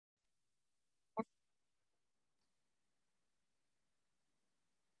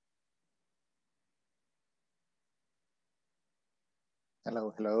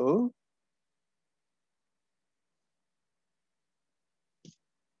Hello, hello.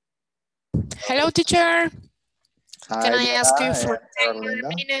 Hello, teacher. Can Hi, I ask you for Donna 10 and more Linda.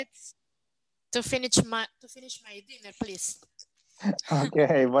 minutes to finish my dinner, please?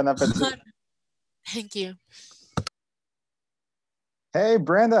 Okay, bon appetit. Thank you. Hey,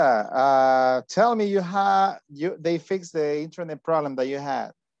 Brenda, tell me they fixed the internet problem that you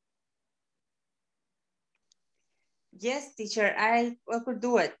had. Yes, teacher, I could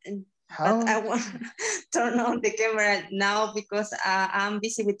do it. How? But I want to turn on the camera now because I'm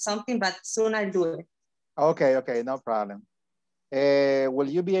busy with something, but soon I'll do it. Okay, no problem. Will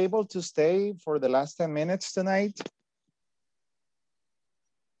you be able to stay for the last 10 minutes tonight?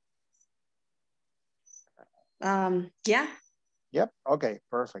 Yeah. Yep, okay,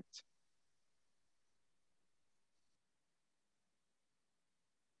 perfect.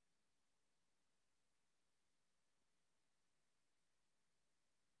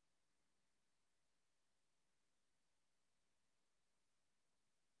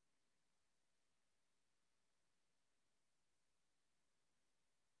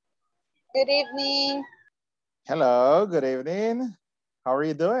 Good evening. Hello, good evening. How are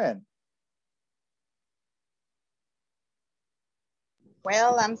you doing?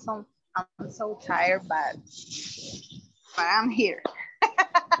 Well, I'm so tired, but I'm here.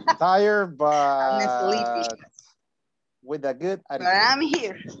 Tired, I'm sleepy, but with a good but attitude. I'm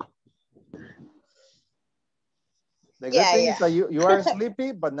here. The good thing is that you are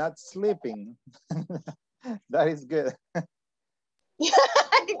sleepy, but not sleeping. That is good. Yeah,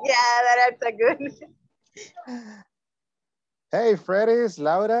 that's a good. Hey, Freddy's,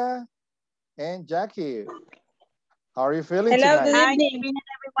 Laura, and Jackie. How are you feeling Hello, tonight? good Hi, evening. good evening,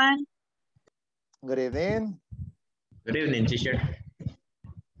 everyone. Good evening. Good evening, teacher.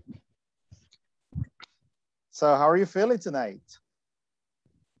 So how are you feeling tonight?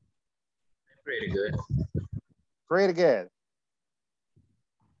 Pretty good. Pretty good.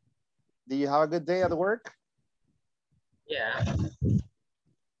 Do you have a good day at work? Yeah.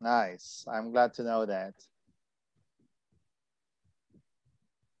 Nice. I'm glad to know that.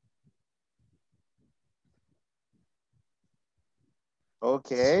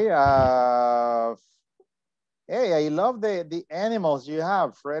 Okay. Hey, I love the animals you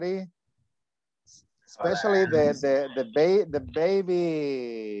have, Freddy. Especially the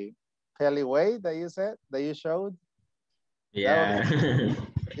baby Peliway that you showed. Yeah.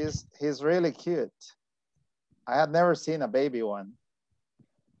 He's really cute. I had never seen a baby one.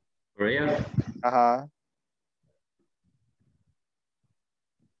 For real? Uh-huh.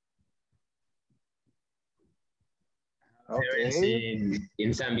 Okay.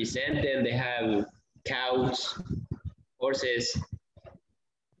 In San Vicente, they have cows, horses.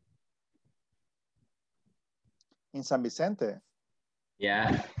 In San Vicente.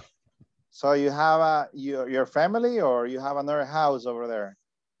 Yeah. So you have your family, or you have another house over there?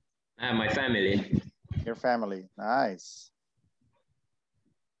 My family. Your family. Nice.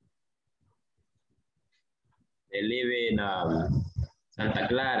 They live in Santa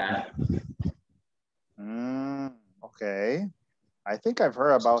Clara. Okay. I think I've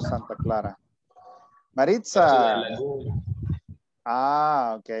heard about Santa Clara. Maritza.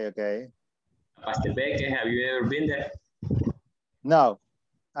 Ah, okay. Pastepeque, have you ever been there? No,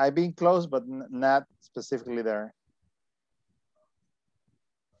 I've been close, but not specifically there.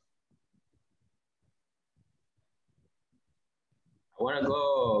 I want to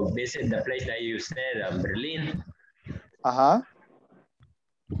go visit the place that you said, Berlin. Uh-huh.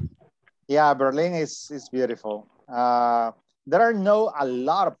 Yeah, Berlin is beautiful. There are a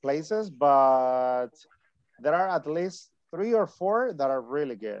lot of places, but there are at least 3 or 4 that are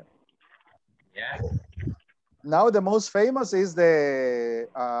really good. Yeah. Now the most famous is the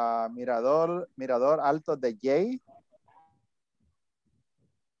Mirador Alto de Jay.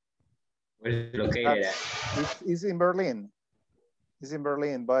 Where is it located at? It's in Berlin. It's in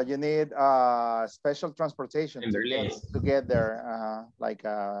Berlin, but you need special transportation to get there, like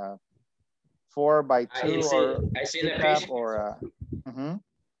 4x2 I seen a picture.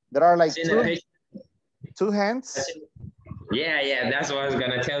 There are like two hands. Yeah, that's what I was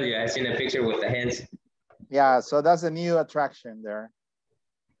gonna tell you. I seen a picture with the hands. Yeah, so that's a new attraction there.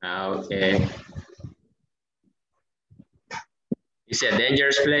 Okay. It's a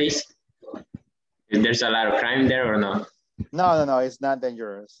dangerous place. There's a lot of crime there or not? No, it's not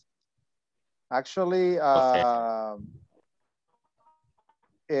dangerous. Actually, I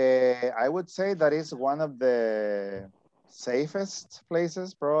would say that is one of the safest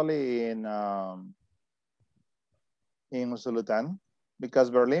places probably in Usulutan,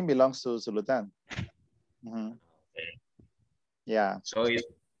 because Berlin belongs to Usulutan. Yeah. So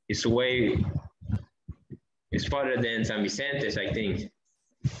it's farther than San Vicente, I think.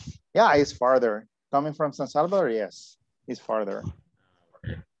 Yeah, it's farther. Coming from San Salvador, yes, it's farther.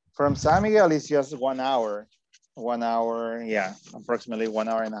 From San Miguel, it's just 1 hour. 1 hour, yeah, approximately 1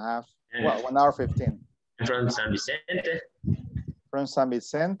 hour and a half. Well, 1 hour 15. From San Vicente? From San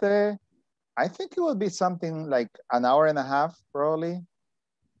Vicente, I think it would be something like 1 hour and a half, probably.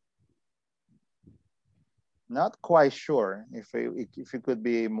 Not quite sure if it could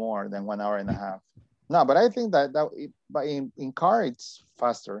be more than 1 hour and a half. No, but I think that but in car it's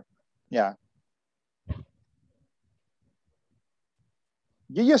faster. Yeah.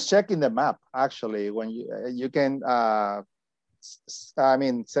 You just check in the map actually when you can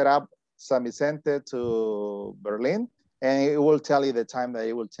set up San Vicente to Berlin, and it will tell you the time that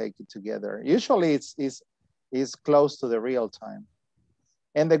it will take you together. Usually it's close to the real time.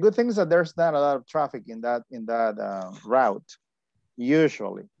 And the good thing is that there's not a lot of traffic in that route,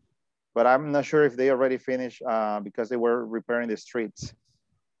 usually. But I'm not sure if they already finished because they were repairing the streets.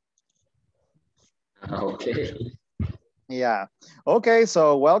 Okay. Yeah. Okay,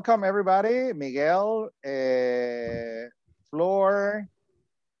 so welcome everybody. Miguel, Flor.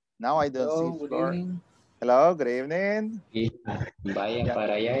 Now I don't see Flor. Hello, good evening. Vaya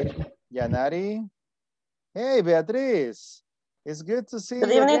para allá. Yanari. Hey, Beatriz. It's good to see Good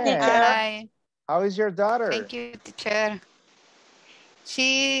you evening, again. teacher. Hi. How is your daughter? Thank you, teacher.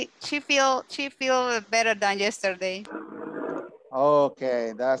 She feel better than yesterday.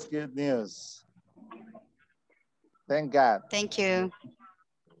 Okay, that's good news. Thank God. Thank you.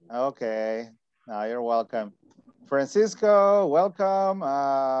 Okay, now you're welcome. Francisco, welcome.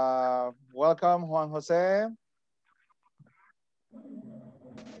 Welcome, Juan Jose.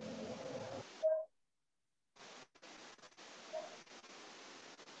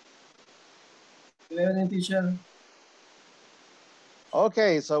 Good evening, teacher.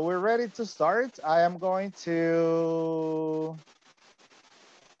 Okay, so we're ready to start. I am going to...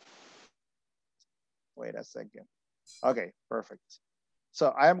 Wait a second. Okay, perfect. So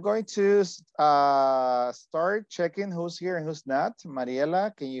I am going to start checking who's here and who's not.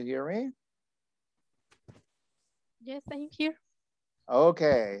 Mariela, can you hear me? Yes, I'm here.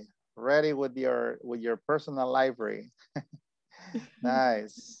 Okay, ready with your personal library.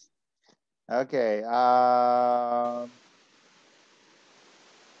 Nice. Okay.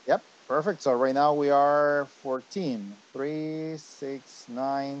 Yep, perfect. So right now we are 14. 3, 6,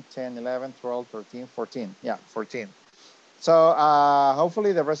 9, 10, 11, 12, 13, 14. Yeah, 14. So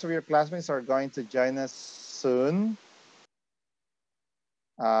hopefully the rest of your classmates are going to join us soon.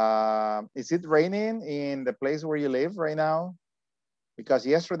 Is it raining in the place where you live right now? Because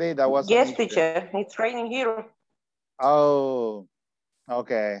yesterday that was Yes, teacher. It's raining here. Oh,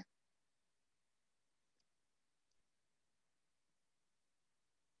 okay.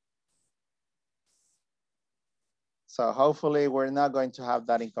 So hopefully we're not going to have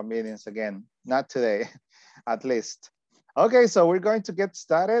that inconvenience again. Not today, at least. Okay, so we're going to get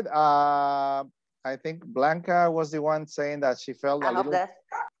started. I think Blanca was the one saying that she felt a little...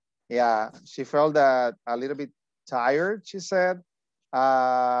 Yeah, she felt that a little bit tired, she said.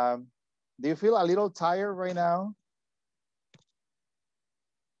 Do you feel a little tired right now?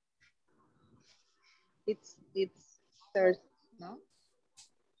 It's Thursday, no?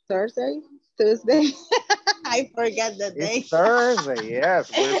 Thursday? Tuesday? I forgot the day. It's Thursday,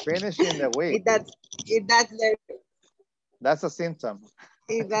 yes. We're finishing the week. That's a symptom.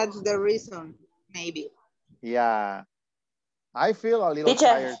 That's the reason, maybe. Yeah. I feel a little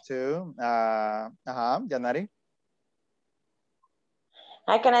tired too. Janari.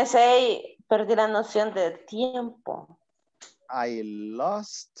 How can I say, perdí la noción de tiempo? I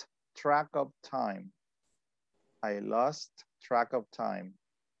lost track of time. I lost track of time.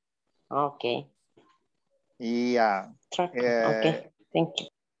 Okay. Yeah. Okay, thank you.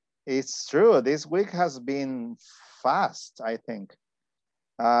 It's true. This week has been fast, I think.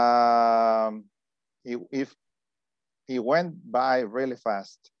 It went by really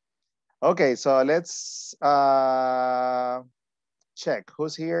fast. Okay, so let's check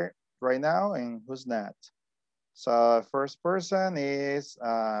who's here right now and who's not. So first person is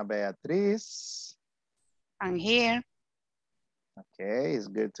Beatriz. I'm here. Okay, it's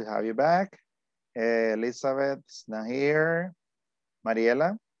good to have you back. Elizabeth is not here.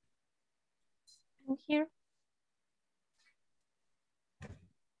 Mariela. I'm here.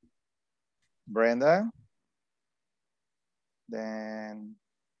 Brenda. Then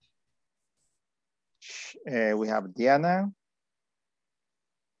we have Diana.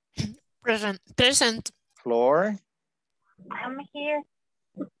 Present. Flor. I'm here.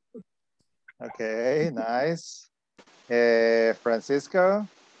 Okay, nice. Francisco.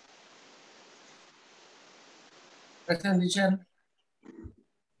 Present, teacher.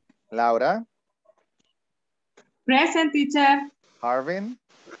 Laura. Present, teacher. Harvin.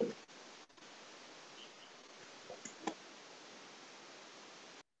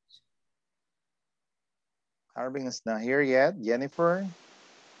 Harvin is not here yet. Jennifer.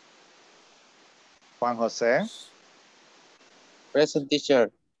 Juan Jose. Present, teacher.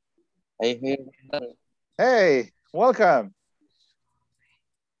 I hear. Hey, welcome.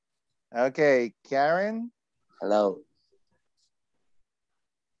 Okay, Karen. Hello.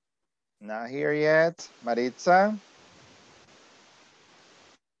 Not here yet. Maritza.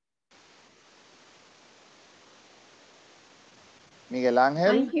 Miguel Angel.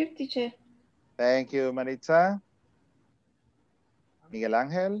 I'm here, teacher. Thank you, Maritza. Miguel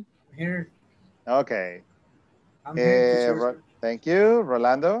Angel. Here. Okay. I'm here, teacher. Thank you,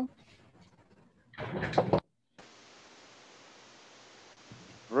 Rolando.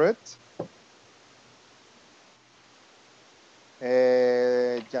 Ruth.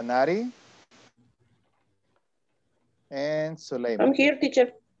 Janari. And Suleiman. I'm here,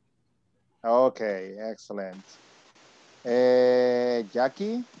 teacher. Okay, excellent.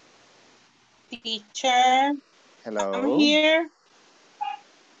 Jackie. Teacher. Hello. I'm here.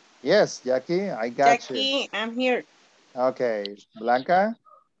 Yes, Jackie, I got you. Jackie, I'm here. Okay, Blanca.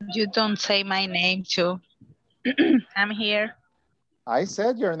 You don't say my name too. I'm here. I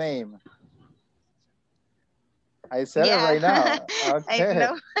said your name. I said Yeah. it right now. Okay. I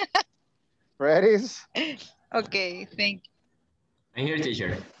know. Ready? Okay, thank you. I'm here,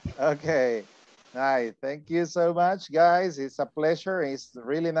 teacher. Okay. Nice. Thank you so much, guys. It's a pleasure. It's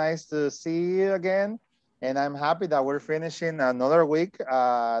really nice to see you again. And I'm happy that we're finishing another week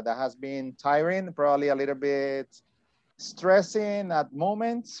that has been tiring, probably a little bit stressing at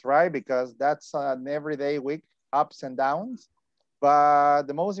moments, right? Because that's an everyday week, ups and downs. But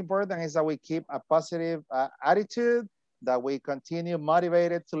the most important is that we keep a positive attitude, that we continue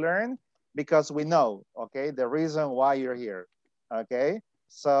motivated to learn, because we know, okay, the reason why you're here, okay?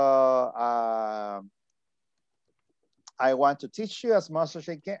 So I want to teach you as much as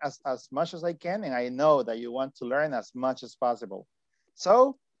I can, as much as I can, and I know that you want to learn as much as possible.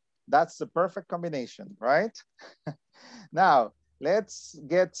 So that's the perfect combination, right? Now, let's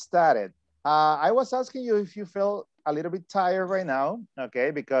get started. I was asking you if you feel a little bit tired right now,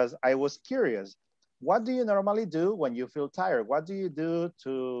 okay? Because I was curious. What do you normally do when you feel tired? What do you do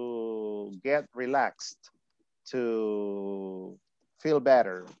to get relaxed, to feel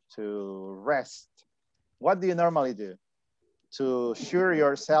better, to rest? What do you normally do to cheer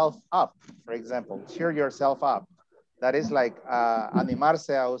yourself up, for example? Cheer yourself up. That is like animarse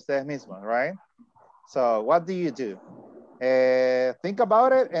a ustedes mismos, right? So what do you do? Think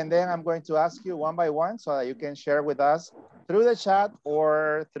about it, and then I'm going to ask you one by one so that you can share with us through the chat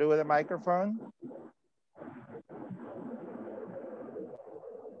or through the microphone.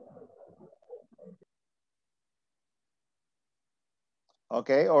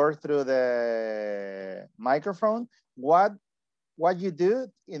 Okay, or through the microphone. What you do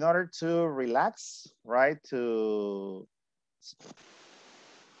in order to relax, right? To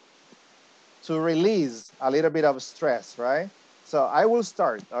release a little bit of stress, right? So I will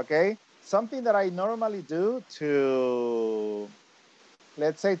start, okay? Something that I normally do to,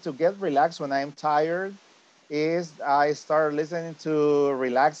 let's say, to get relaxed when I'm tired is I start listening to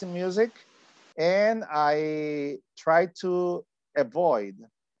relaxing music, and I try to avoid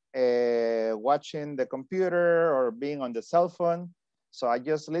watching the computer or being on the cell phone. So I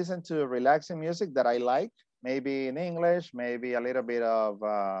just listen to relaxing music that I like, maybe in English, maybe a little bit of,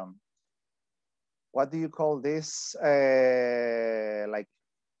 what do you call this? Like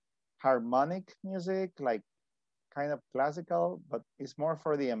harmonic music, like kind of classical, but it's more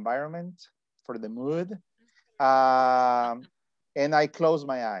for the environment, for the mood. And I close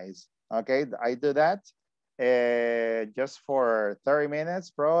my eyes, okay? I do that just for 30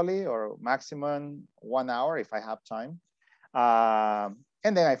 minutes probably, or maximum 1 hour if I have time.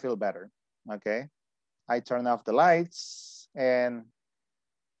 And then I feel better, okay? I turn off the lights and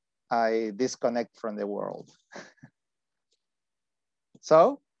I disconnect from the world.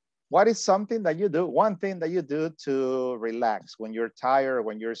 So what is something that you do, one thing that you do to relax when you're tired,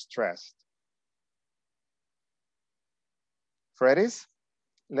 when you're stressed? Freddy's,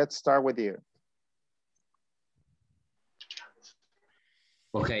 let's start with you.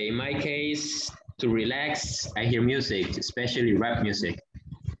 Okay, in my case, to relax, I hear music, especially rap music.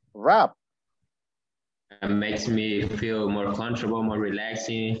 Rap? It makes me feel more comfortable, more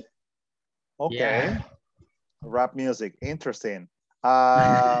relaxing. Okay. Yeah. Rap music, interesting.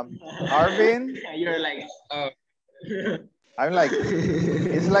 Arvin? You're like, oh. I'm like,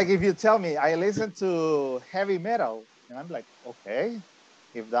 it's like if you tell me I listen to heavy metal, and I'm like, okay,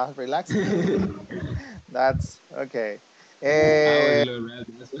 if that relaxes me, that's okay. I was low, right?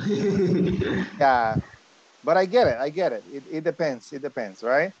 Yeah, but I get it. I get it. It depends. It depends,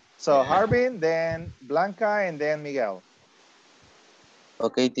 right? So Yeah. Harbin, then Blanca, and then Miguel.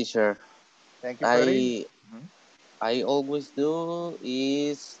 Okay, teacher. Thank you, Freddy. I I always do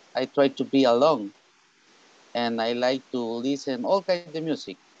is I try to be alone, and I like to listen all kinds of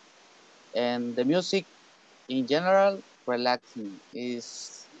music. And the music in general relaxing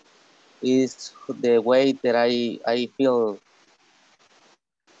is the way that I feel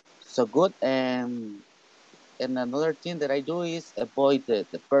so good. And another thing that I do is avoid the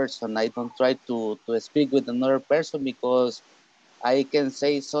person. I don't try to speak with another person because I can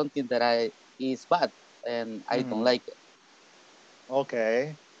say something that I is bad and I don't like it.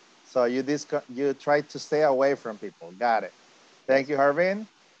 Okay. So you try to stay away from people. Got it. Thank you, Harbin.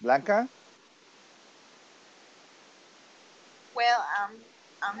 Blanca? Well,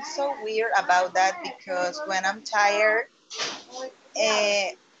 I'm so weird about that because when I'm tired,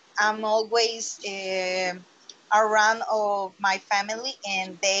 I'm always around of my family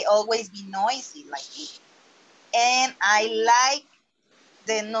and they always be noisy like me. And I like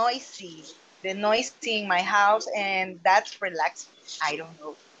the noisy in my house, and that's relaxing. I don't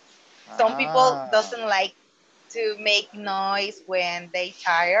know. Some people doesn't like to make noise when they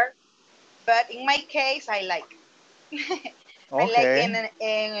tired, but in my case, I like. I like, Okay.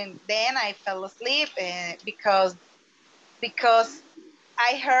 and then I fell asleep because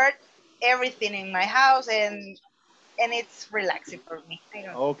I heard everything in my house, and it's relaxing for me. I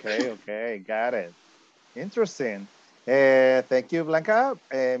don't know. Okay, okay, got it. Interesting. Thank you, Blanca.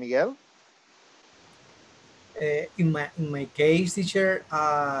 Miguel? In my case, teacher,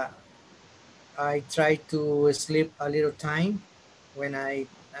 I try to sleep a little time when I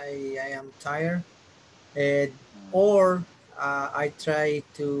am tired, uh, or I try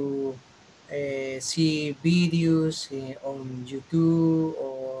to see videos on YouTube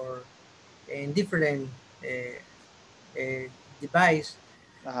or in different uh, device,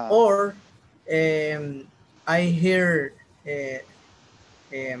 or um, I hear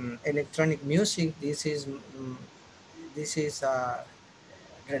electronic music. This is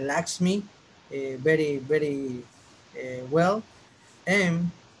relax me very well,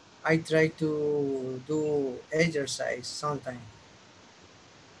 and I try to do exercise sometimes.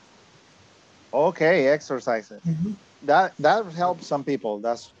 Okay, exercises. That helps some people.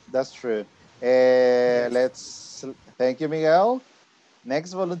 That's true. Yes. Let's thank you, Miguel.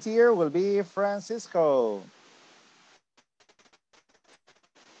 Next volunteer will be Francisco.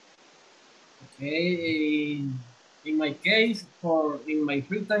 Okay, in my case, for in my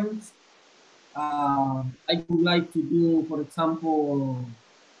free times, I would like to do, for example,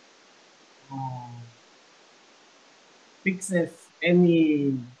 uh, fixes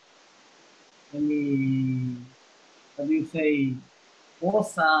any how do you say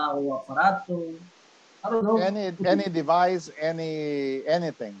cosa or aparato. I don't know. Any device,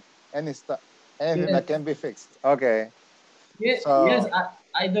 anything, any stuff, anything Yes, that can be fixed. Okay. yes, yes. So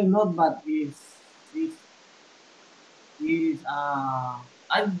I don't know, but is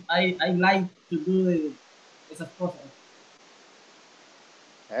I like to do it esas cosas.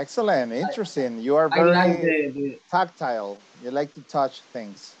 excellent, interesting. You are I like very the tactile. You like to touch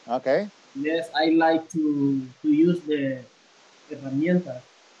things. Okay. yes, I like to use the herramientas.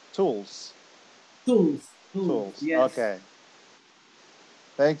 Tools. Tools, yes. Okay.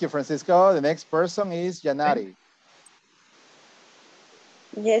 Thank you, Francisco. The next person is Janari.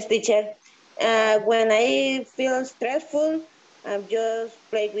 Yes, teacher. When I feel stressful, I just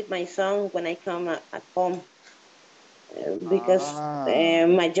play with my son when I come at home because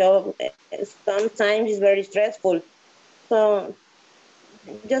my job sometimes is very stressful. So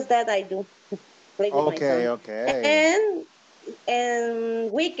just that I do, play with my Okay, son. okay.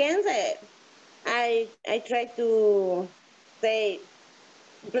 And weekends, I try to say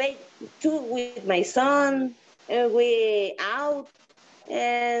play too with my son. We out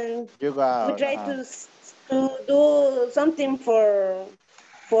and You go we out. try to do something for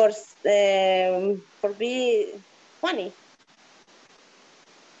be funny.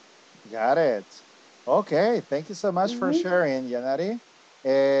 Got it. Okay, thank you so much for sharing, Janari.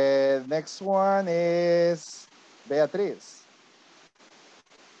 Next one is Beatriz.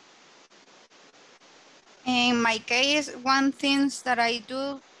 In my case, one thing that I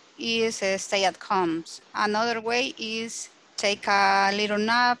do is stay at home. Another way is take a little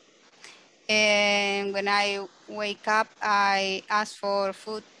nap. And when I wake up, I ask for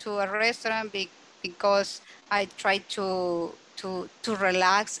food to a restaurant because I try to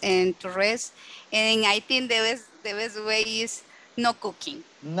relax and to rest. And I think the best way is no cooking.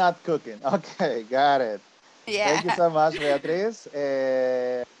 Not cooking. Okay, got it. Yeah. Thank you so much, Beatriz.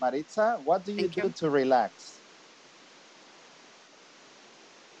 Maritza, what do you do to relax?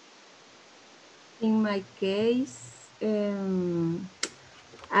 In my case,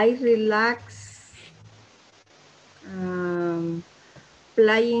 I relax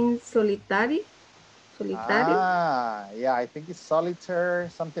playing solitary. Ah, yeah, I think it's solitaire,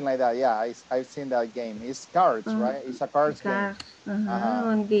 something like that. Yeah, I've seen that game. It's cards, right? It's a cards game.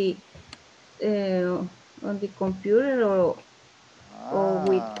 On the computer or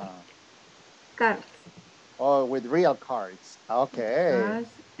with cards. Oh, with real cards. Okay. Cards,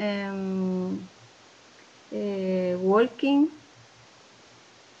 working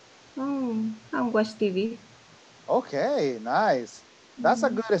and watch TV. Okay, nice. That's a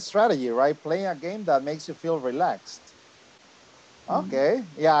good strategy, right? Playing a game that makes you feel relaxed. Okay,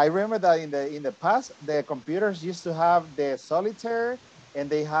 yeah, I remember that in the past, the computers used to have the solitaire, and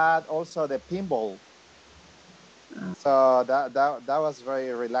they had also the pinball. So that was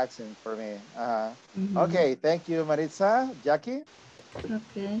very relaxing for me. Okay, thank you, Maritza. Jackie?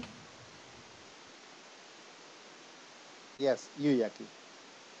 Okay. Yes, you, Jackie.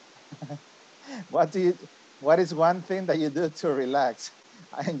 What is one thing that you do to relax?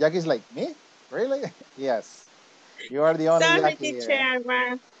 And Jackie's like, me? Really? Yes. You are the only Sorry, Jackie teacher, here. I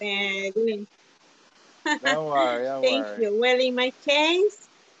was doing. Don't worry, don't Thank worry. you. Well, in my case,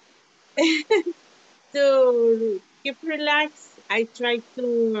 to keep relaxed, I try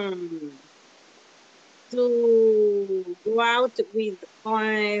to go out with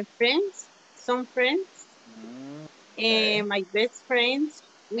my friends, some friends, and my best friends.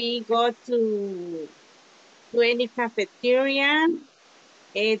 We go to any cafeteria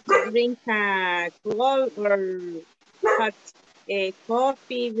to drink a cold or hot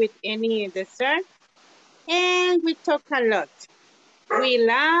coffee with any dessert, and we talk a lot. We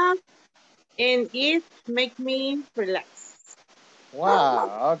laugh, and it make me relax.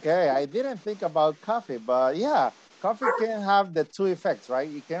 Wow, okay. I didn't think about coffee, but yeah, coffee can have the two effects, right?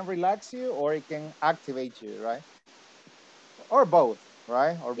 It can relax you or it can activate you, right? Or both,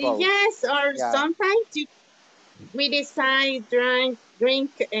 right? Or both. Yes, or Yeah. sometimes we decide drink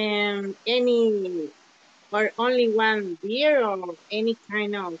any or only one beer or any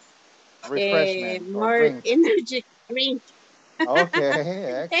kind of Refreshment or more drink. energy drink.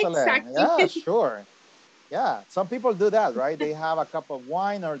 Okay, excellent. Exactly. Yeah, sure. Yeah, some people do that, right? They have a cup of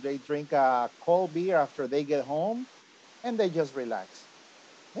wine or they drink a cold beer after they get home and they just relax.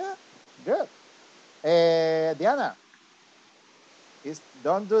 Yeah, good. Diana,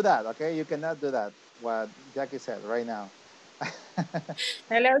 don't do that, okay? You cannot do that, what Jackie said right now.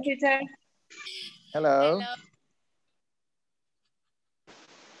 Hello, teacher. Hello. Hello.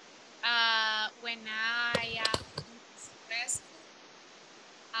 When I am stressful,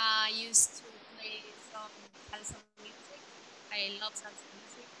 I used to play some salsa music. I love salsa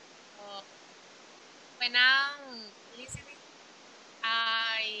music. So when I'm listening,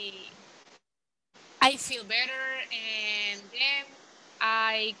 I feel better, and then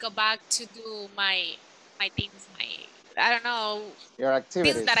I go back to do my things, my I don't know Your things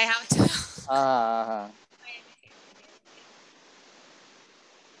activities. that I have to do.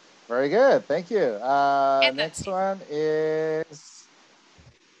 Very good, thank you. And Next that's it. one is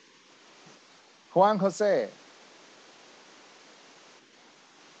Juan Jose.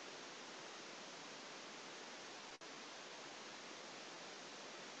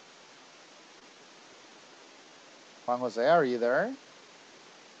 Juan Jose, are you there?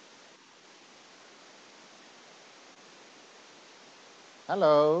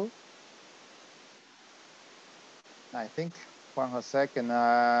 Hello. I think Juan Jose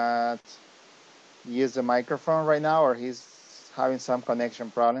cannot use the microphone right now, or he's having some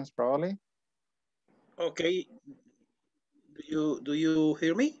connection problems probably. Okay. Do you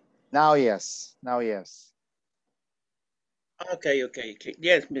hear me? Now yes. Now yes. Okay.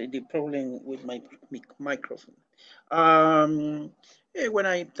 Yes, the problem with my microphone. When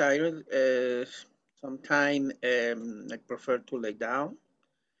I'm tired, sometimes I prefer to lay down.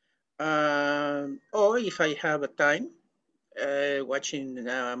 Or if I have a time, watching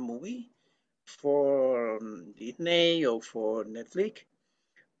a movie for Disney or for Netflix.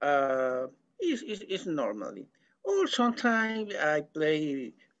 Uh, is normally. Or sometimes I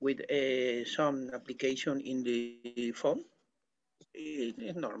play with some application in the phone.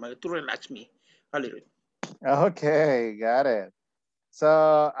 It's normal to relax me a little. Okay, got it.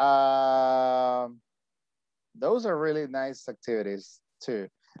 So those are really nice activities too.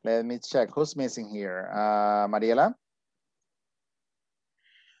 Let me check who's missing here. Mariela?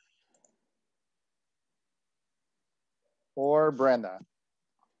 Or Brenda?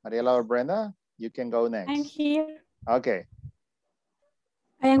 Mariela or Brenda? You can go next. I'm here. Okay.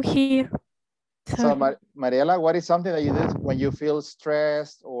 I am here. So Mariela, what is something that you do when you feel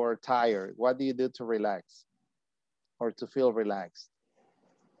stressed or tired? What do you do to relax or to feel relaxed?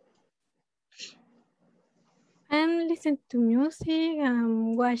 I'm listening to music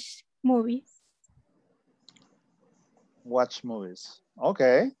and watch movies. Watch movies.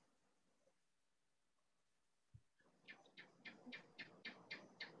 Okay.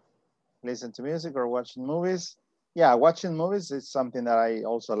 Listen to music or watching movies. Yeah, watching movies is something that I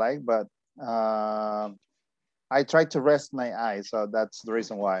also like, but I try to rest my eyes, so that's the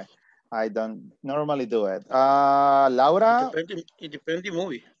reason why I don't normally do it. Laura? It depends on the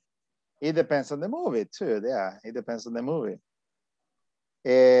movie. It depends on the movie too, yeah, it depends on the movie.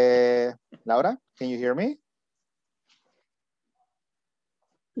 Laura, can you hear me?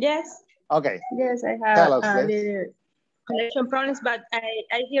 Yes. Okay. Yes, I Tell have us, please. little connection problems, but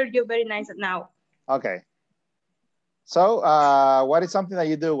I hear you very nice now. Okay. So what is something that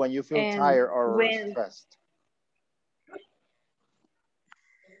you do when you feel tired or stressed?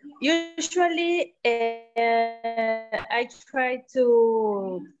 Usually, I try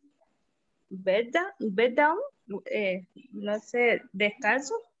to bed down, no sé,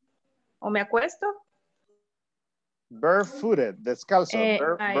 descalzo, o me acuesto. Barefooted, descalzo,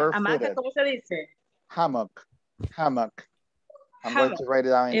 barefooted. Hamaca, ¿cómo se dice? Hammock, hammock. I'm Hammock. going to write it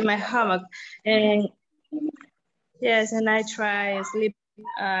down In my hammock. And yes, and I try sleep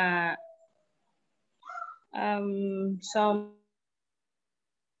some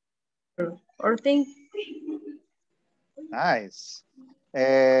or thing. Nice.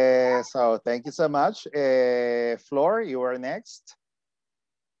 So thank you so much. Flor, you are next.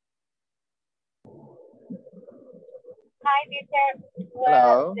 Hi, teacher. Hello.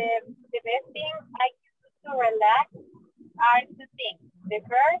 Well, the best thing I can do to relax are two things. The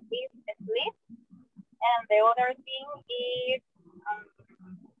first is sleep, and the other thing is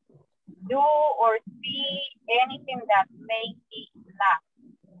do or see anything that makes me laugh.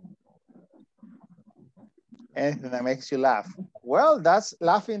 Anything that makes you laugh. Well, that's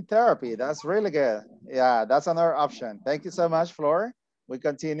laughing therapy. That's really good. Yeah, that's another option. Thank you so much, Flor. We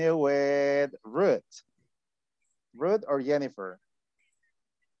continue with Ruth. Ruth or Jennifer?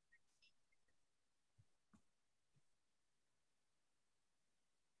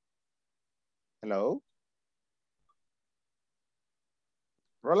 Hello.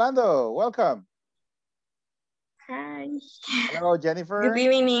 Rolando, welcome. Hi. Hello, Jennifer. Good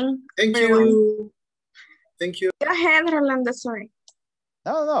evening. Thank everyone. you. Thank you. Go ahead, Rolando. Sorry.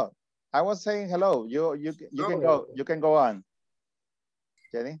 No. I was saying hello. You can go on.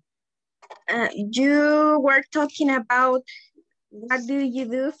 Jenny. You were talking about what do you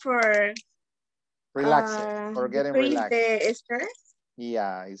do for relaxing, for getting relaxed. The stress?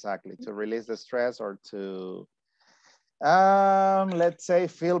 Yeah, exactly. To release the stress or to let's say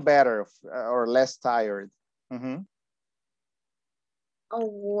feel better or less tired. Mm-hmm. Oh,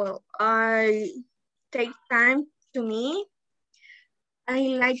 well, I take time to me. I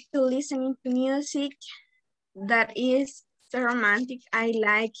like to listen to music that is romantic. I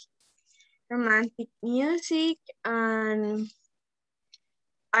like romantic music, and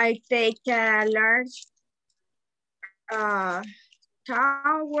I take a large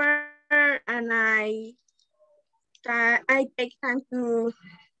shower, and I take time to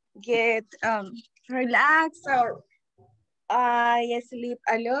get relaxed, or I sleep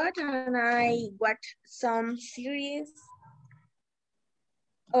a lot, and I watch some series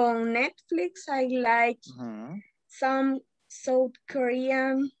on Netflix. I like some South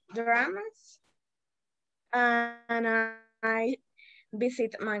Korean dramas, and I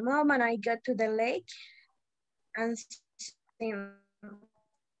visit my mom, and I go to the lake and sing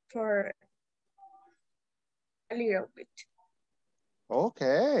for a little bit.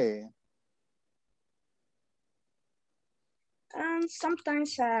 Okay. And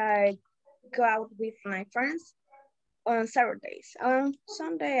sometimes I go out with my friends on Saturdays. On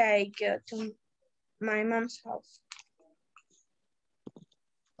Sunday, I go to my mom's house.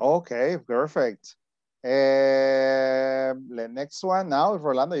 Okay, perfect. The next one now,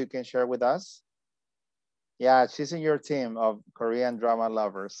 Rolando, you can share with us. Yeah, she's in your team of Korean drama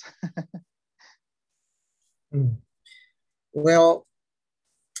lovers. Well,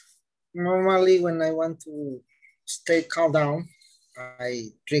 normally when I want to stay calm down,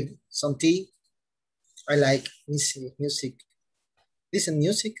 I drink some tea. I like music, listen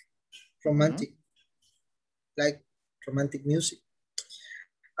music, romantic, like romantic music.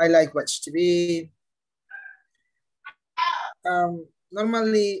 I like watch TV.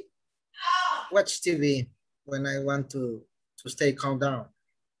 Normally watch TV when I want to stay calm down.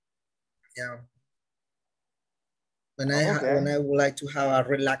 Yeah. When I would like to have a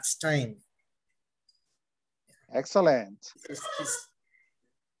relaxed time. Excellent.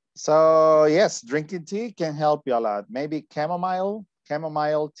 So yes, drinking tea can help you a lot. Maybe chamomile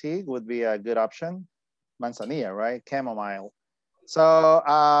tea would be a good option. Manzanilla, right? Chamomile. So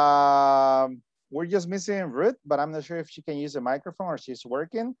we're just missing Ruth, but I'm not sure if she can use a microphone or she's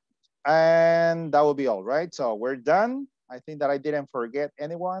working. And that will be all, right? So we're done. I think that I didn't forget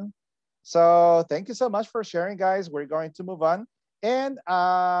anyone. So thank you so much for sharing, guys. We're going to move on. And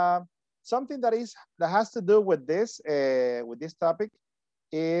something that has to do with this topic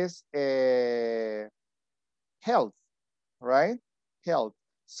is health, right? Health.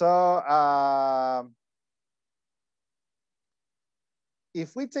 So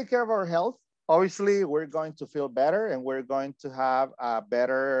if we take care of our health, obviously we're going to feel better and we're going to have a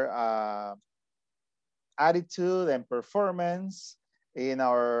better attitude and performance in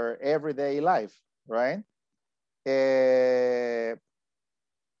our everyday life, right?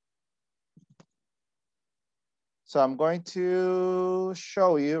 So I'm going to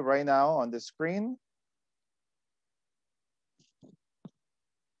show you right now on the screen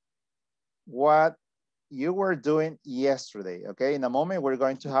what you were doing yesterday, okay? In a moment, we're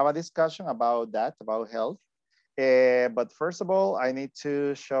going to have a discussion about that, about health. But first of all, I need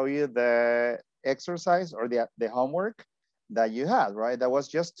to show you the exercise or the homework that you had, right? That was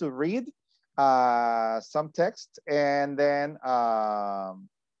just to read some text and then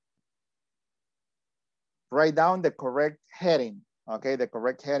write down the correct heading, okay? The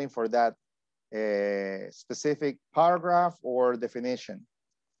correct heading for that specific paragraph or definition.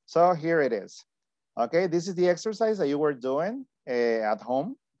 So here it is. Okay, this is the exercise that you were doing at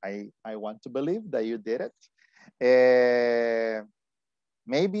home. I want to believe that you did it.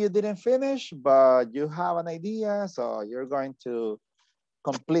 Maybe you didn't finish, but you have an idea, so you're going to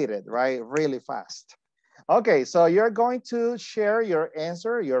complete it, right? Really fast. Okay, so you're going to share your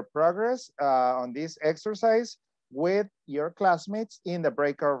answer, your progress on this exercise with your classmates in the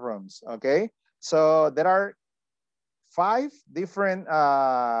breakout rooms, okay? So there are 5 different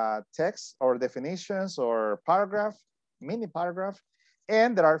texts or definitions or paragraph, mini paragraph,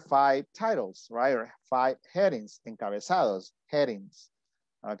 and there are 5 titles, right? Or 5 headings, encabezados, headings.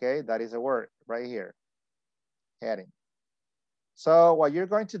 Okay, that is a word right here, heading. So what you're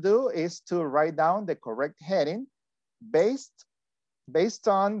going to do is to write down the correct heading based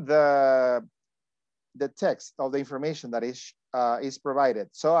on the text of the information that is provided.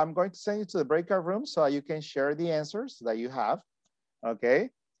 So I'm going to send you to the breakout room so you can share the answers that you have,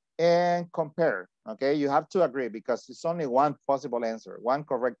 okay? And compare, okay? You have to agree because it's only one possible answer, one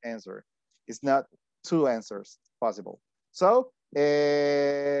correct answer. It's not 2 answers possible. So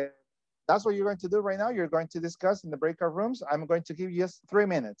that's what you're going to do right now. You're going to discuss in the breakout rooms. I'm going to give you just 3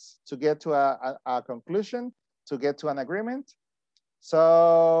 minutes to get to a conclusion, to get to an agreement.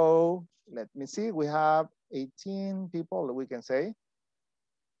 So let me see, we have 18 people that we can say.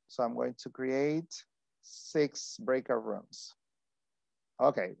 So I'm going to create 6 breakout rooms.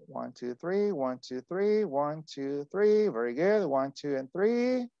 Okay, 1, 2, 3, 1, 2, 3, 1, 2, 3. Very good. 1, 2, and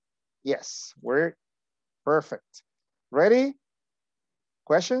 3. Yes, we're perfect. Ready?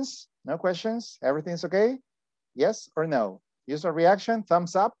 Questions? No questions? Everything's okay? Yes or no? Use a reaction,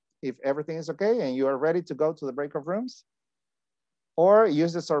 thumbs up if everything is okay and you are ready to go to the breakout rooms. Or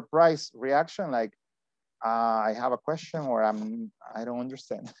use the surprise reaction like, I have a question or I don't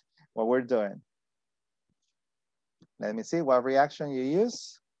understand what we're doing. Let me see what reaction you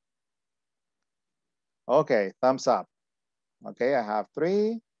use. Okay, thumbs up. Okay, I have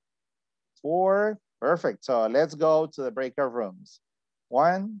 3, 4, perfect. So let's go to the breakout rooms.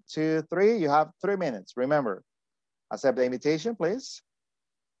 1, 2, 3, you have 3 minutes. Remember, accept the invitation, please.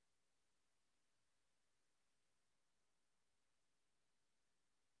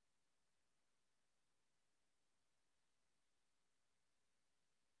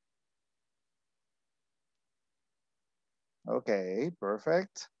 Okay,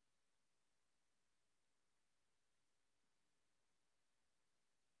 perfect.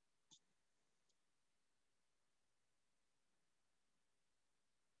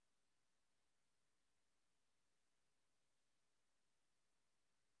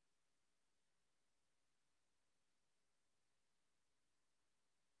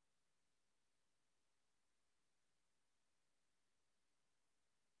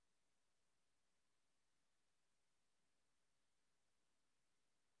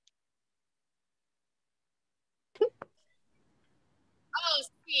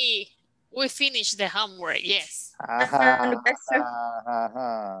 We finished the homework, yes.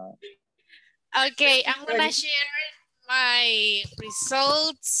 Okay, I'm gonna share my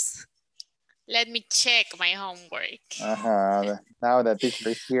results. Let me check my homework. Now the teacher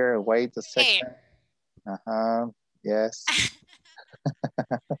is here. Wait a second. Yes.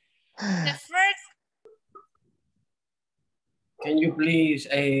 The first. Can you please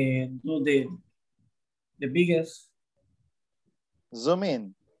do the biggest? Zoom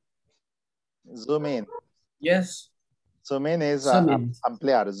in. Zoom in. Yes. Zoom in is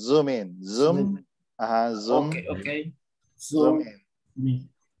ampliar. Zoom in. Zoom. Zoom. Okay, okay. Zoom in.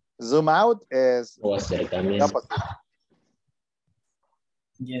 Zoom out is the opposite.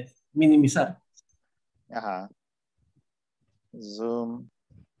 Yes. Minimizar. Zoom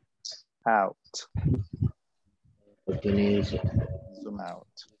out. Zoom out.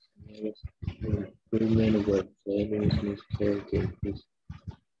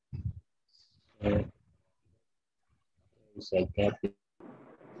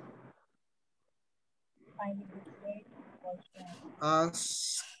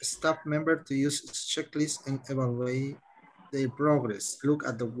 Ask staff member to use checklists and evaluate their progress. Look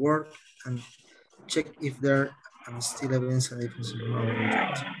at the work and check if there are still evidence and differences.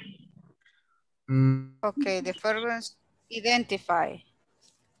 Okay, the first one is identify.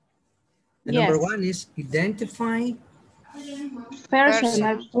 The number one is identify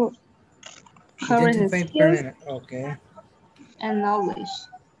personal proof. Identify Skills okay. and knowledge.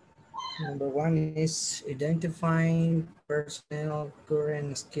 Number one is identifying personnel,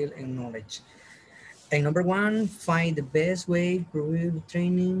 current skill and knowledge. And number one, find the best way to review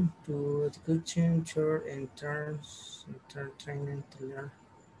training to execution, short and turn training to learn.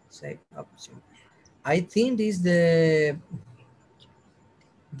 Save option. I think this is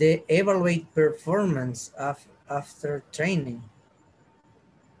the evaluate performance after training.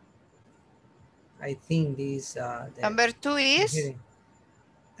 I think this number two is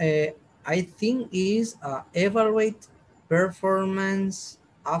I think is evaluate performance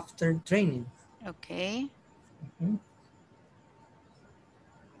after training. Okay.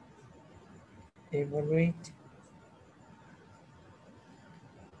 Evaluate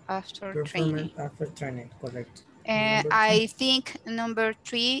after performance training. After training, correct. I think number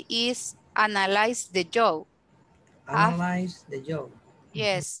three is analyze the job. Analyze the job.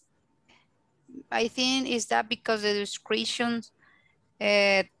 Yes. I think is that because the descriptions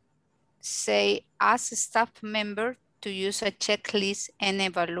say as a staff member to use a checklist and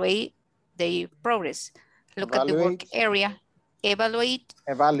evaluate their progress. Look at the work area. Evaluate.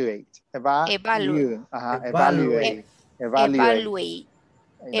 Evaluate. Evaluate. Evaluate. Evaluate.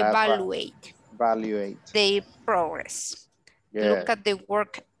 Evaluate. Evaluate their progress. Look at the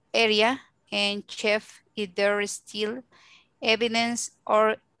work area and check if there is still evidence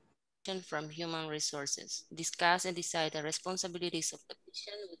or from human resources. Discuss and decide the responsibilities of the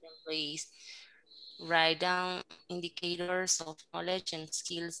position with employees. Write down indicators of knowledge and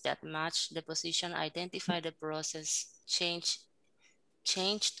skills that match the position. Identify the process changed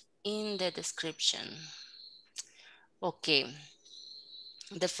in the description. Okay.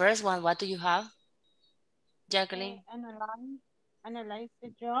 The first one, what do you have, Jacqueline? Analyze the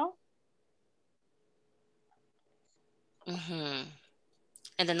job.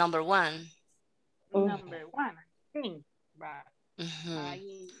 And the number one? Number one, I think, but I'm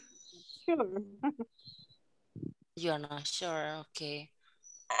sure. You're not sure, okay.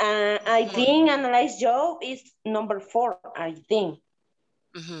 I think analyze job is number 4, I think.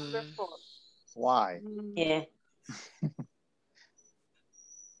 Number 4. Why? Yeah.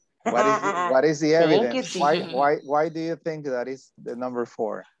 What is the evidence? Why do you think that is the number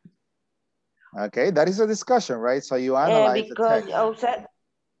 4? Okay, that is a discussion, right? So you analyze the text.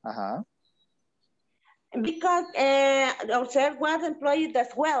 Because observe what employee does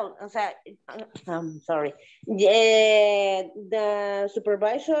well. O sea, I'm sorry. The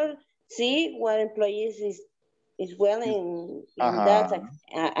supervisor see what employees is well in that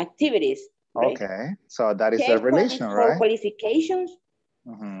activities. Right? Okay, so that is a relation, right? For qualifications.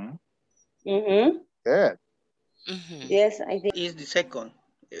 Good. Yes, I think. Is the second.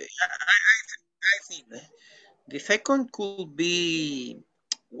 I think the second could be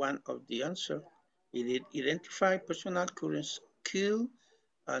one of the answer. It identify personal current skill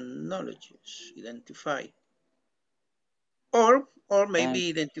and knowledges. Identify. Or maybe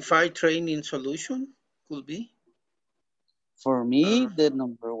identify training solution could be. For me, the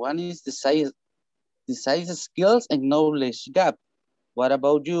number one is the size skills and knowledge gap. What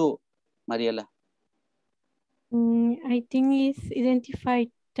about you, Mariela? I think it's identify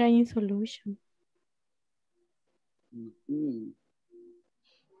training solution.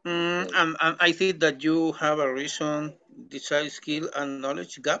 And I think that you have a reason, desire, skill, and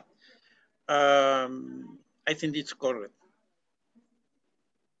knowledge gap. I think it's correct.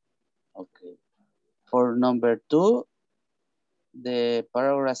 Okay. For number 2, the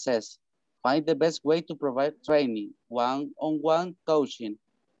paragraph says, find the best way to provide training, one-on-one coaching,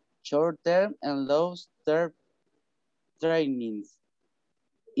 short-term and long-term trainings.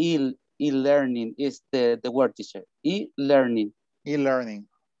 E-learning is the word, teacher. E-learning. E-learning.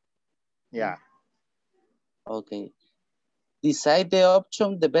 Yeah. Okay. Decide the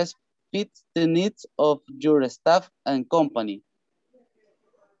option that best fits the needs of your staff and company.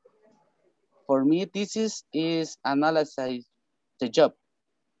 For me, this is analyze the job.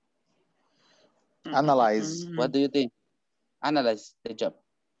 Analyze. What do you think? Analyze the job.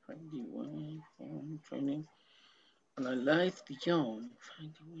 Training. Analyze the job.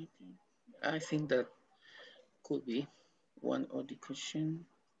 I think that could be one of the question.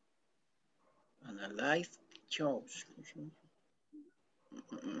 Analyze the jobs.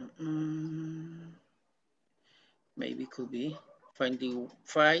 Maybe could be find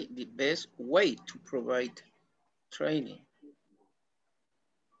the best way to provide training.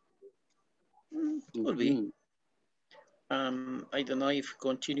 Could be. I don't know if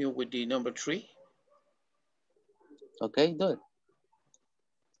continue with the number 3. Okay, do it.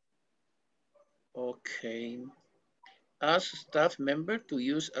 Okay. Ask staff member to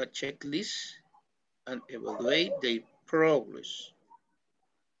use a checklist and evaluate their progress.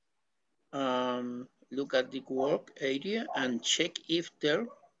 Look at the work area and check if there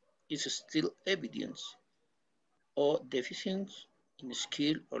is still evidence or deficiency in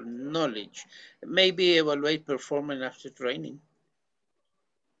skill or knowledge. Maybe evaluate performance after training.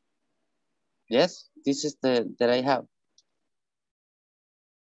 Yes, this is that I have.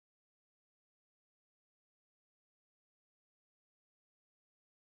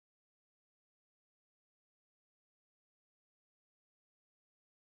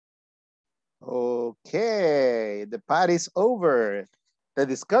 Okay, the party's over. The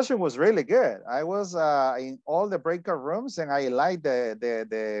discussion was really good. I was in all the breakout rooms, and I liked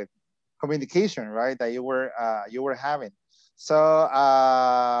the communication, right, that you were having. So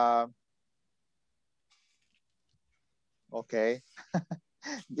okay,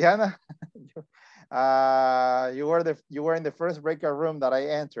 Diana, you were in the first breakout room that I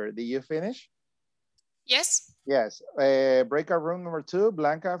entered. Did you finish? Yes. Yes. Breakout room number 2,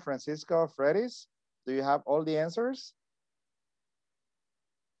 Blanca, Francisco, Freddy's. Do you have all the answers?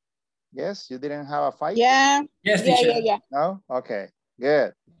 Yes, you didn't have a fight? Yeah. Yes, teacher. Yeah. No? Okay,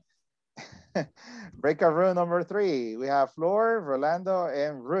 good. Breakout room number 3, we have Flor, Rolando,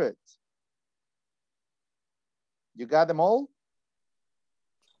 and Ruth. You got them all?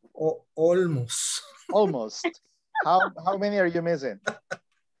 Almost. Almost. How many are you missing?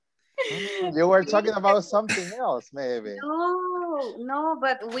 You were talking about something else, maybe. No,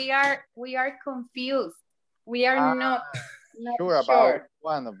 but we are confused. We are not sure about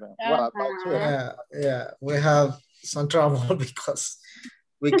one of them. Well, about 2 of them. Yeah, we have some trouble because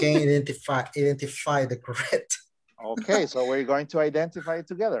we can identify the correct. Okay, so we're going to identify it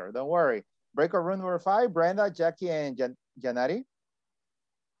together. Don't worry. Breakout room number 5, Brenda, Jackie, and Janari.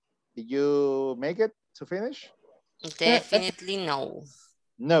 Did you make it to finish? Definitely no.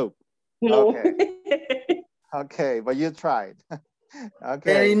 No. No. Okay. Okay, but you tried.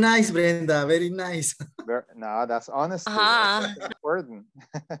 Okay. Very nice, Brenda. Very nice. No, that's honesty. That's important.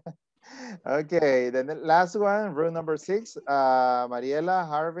 Okay, then the last one, room number 6, Mariela,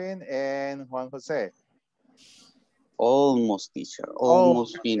 Harvin, and Juan Jose. Almost, teacher.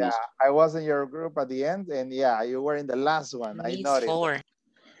 Almost finished. Yeah, I was in your group at the end, and yeah, you were in the last one. I noticed. 4.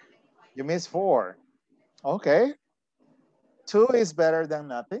 You missed 4. Okay. 2 is better than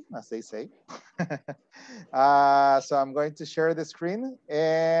nothing, as they say. So I'm going to share the screen,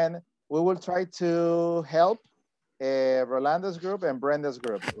 and we will try to help Rolando's group and Brenda's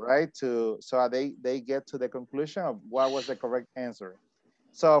group, right? So they get to the conclusion of what was the correct answer.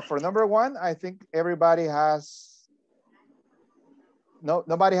 So for number 1, I think everybody has,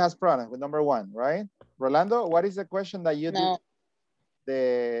 nobody has problems with number 1, right? Rolando, what is the question that you did,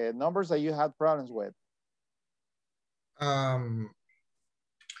 the numbers that you had problems with?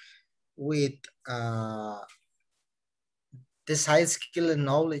 With the science skill and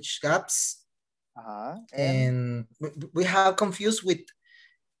knowledge gaps. And we have confused with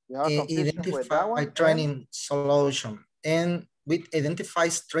identify training solution and with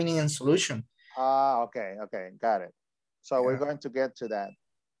identifies training and solution. Okay, got it. So we're going to get to that.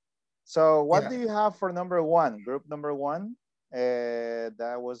 So what do you have for number 1, group number 1?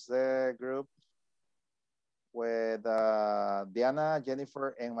 That was the group. with Diana,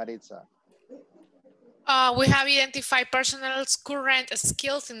 Jennifer, and Maritza? We have identified personal's current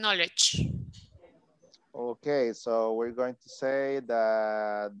skills and knowledge. Okay, so we're going to say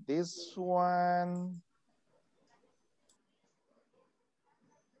that this one,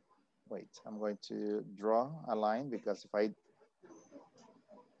 wait, I'm going to draw a line because if I,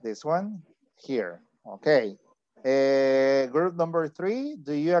 this one here, okay. Group number 3,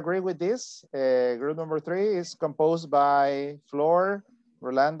 do you agree with this? Group number 3 is composed by Flor,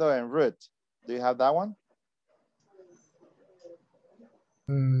 Rolando, and Ruth. Do you have that one?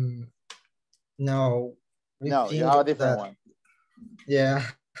 No. No, you have a different one. Yeah.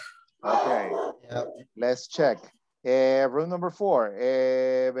 Okay. Yeah. Let's check. Room number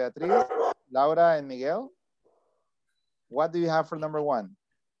 4, Beatriz, Laura, and Miguel. What do you have for number 1?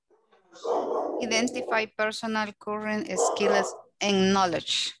 Identify personal current skills and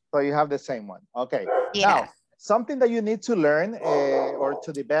knowledge. So you have the same one. Okay. Yeah. Now, something that you need to learn or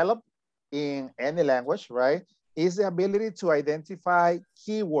to develop in any language, right, is the ability to identify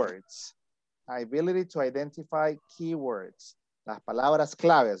keywords. Ability to identify keywords. Las palabras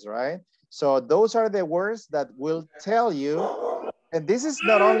claves, right? So those are the words that will tell you, and this is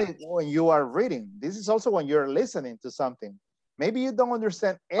not only when you are reading, this is also when you're listening to something. Maybe you don't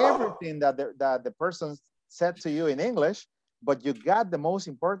understand everything that the person said to you in English, but you got the most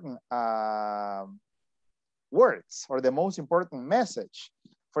important words or the most important message.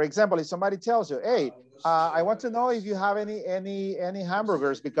 For example, if somebody tells you, hey, I want to know if you have any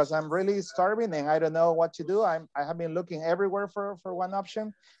hamburgers because I'm really starving and I don't know what to do. I have been looking everywhere for one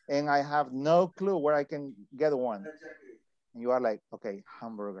option and I have no clue where I can get one. And you are like, okay,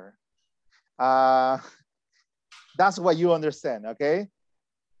 hamburger. That's what you understand, okay?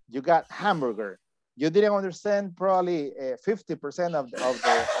 You got hamburger. You didn't understand probably 50% of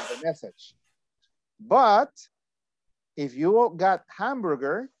the message. But if you got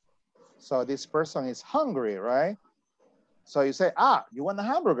hamburger, so this person is hungry, right? So you say, you want a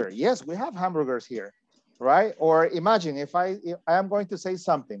hamburger? Yes, we have hamburgers here, right? Or imagine if I am going to say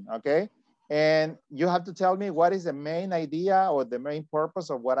something, okay? And you have to tell me what is the main idea or the main purpose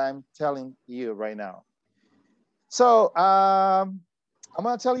of what I'm telling you right now. So I'm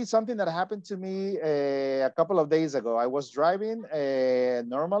gonna tell you something that happened to me a couple of days ago. I was driving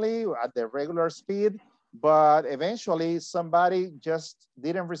normally at the regular speed, but eventually somebody just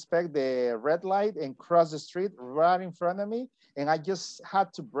didn't respect the red light and crossed the street right in front of me. And I just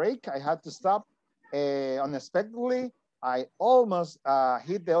had to brake. I had to stop unexpectedly. I almost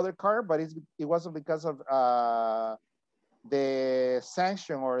hit the other car, but it wasn't because of the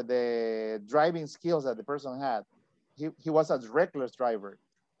sanction or the driving skills that the person had. He was a reckless driver.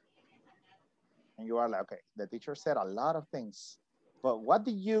 And you are like, okay, the teacher said a lot of things, but what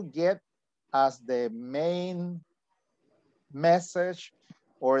did you get as the main message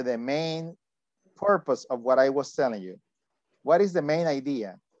or the main purpose of what I was telling you? What is the main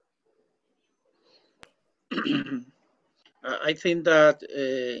idea? I think that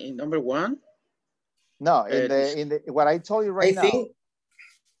in number 1. No, in the what I told you right now.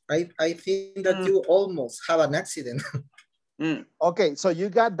 I think that you almost have an accident. Okay, so you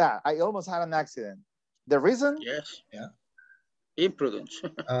got that. I almost had an accident. The reason? Yes. Yeah. Imprudence.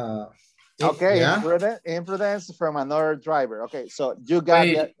 Okay, yeah. imprudence from another driver. Okay, so you got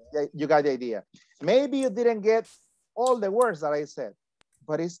the idea. Maybe you didn't get all the words that I said,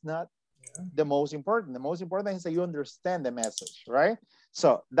 but it's not the most important. The most important is that you understand the message, right?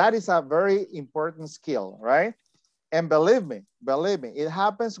 So that is a very important skill, right? And believe me, it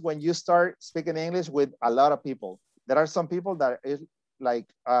happens when you start speaking English with a lot of people. There are some people that is like,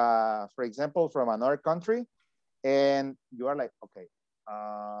 for example, from another country, and you are like, okay,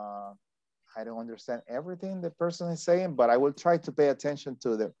 I don't understand everything the person is saying, but I will try to pay attention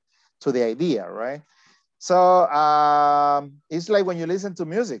to the idea, right? So it's like when you listen to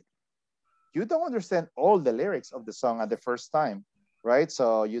music, you don't understand all the lyrics of the song at the first time, right?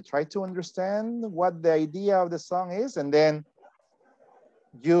 So you try to understand what the idea of the song is, and then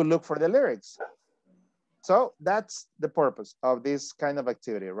you look for the lyrics. So that's the purpose of this kind of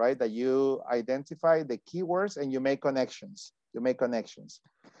activity, right? That you identify the keywords and you make connections.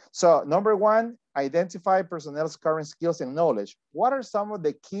 So number 1, identify personnel's current skills and knowledge. What are some of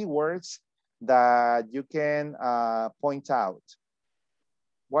the keywords that you can point out?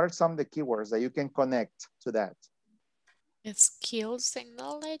 What are some of the keywords that you can connect to that? Skills and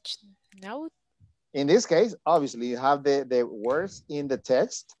knowledge? No. In this case, obviously you have the words in the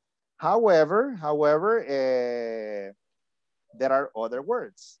text. However, there are other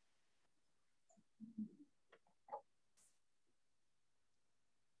words.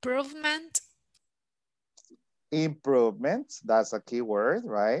 Improvement. improvement, that's a key word,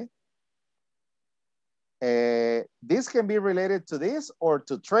 right? This can be related to this or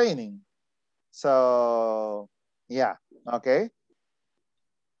to training. So, yeah, okay.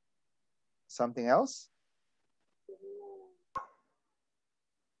 Something else?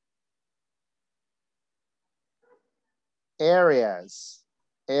 Areas,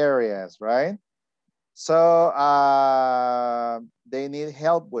 right? So they need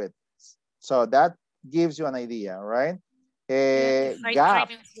help with. So that gives you an idea, right? Gap.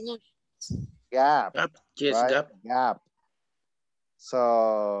 Gap, yes, right? gap. Gap.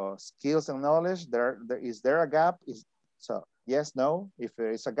 So skills and knowledge, is there a gap? So yes, no. If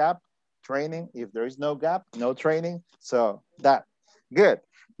there is a gap, training. If there is no gap, no training. So that, good.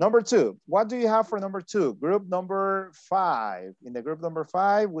 Number 2, what do you have for number 2? Group number 5. In the group number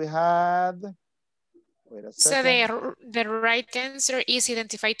 5, we had, wait a second. So the right answer is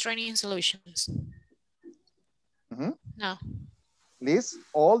identify training solutions. Mm-hmm. No. List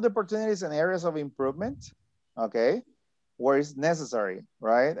all the opportunities and areas of improvement, okay, where it's necessary,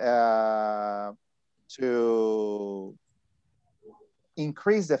 right? To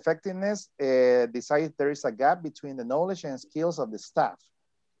increase the effectiveness, decide if there is a gap between the knowledge and skills of the staff.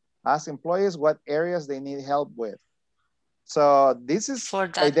 Ask employees what areas they need help with. So this is for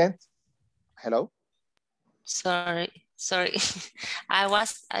that. Hello? Sorry. I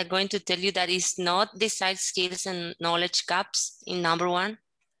was going to tell you that it's not decide skills and knowledge gaps in number 1.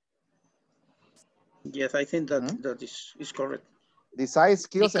 Yes, I think that that is correct. Decide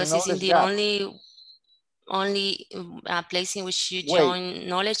skills because and knowledge it's in the only place in which you join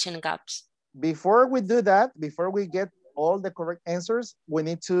knowledge and gaps. Before we do that, before we get all the correct answers, we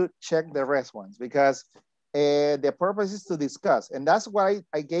need to check the rest ones because the purpose is to discuss. And that's why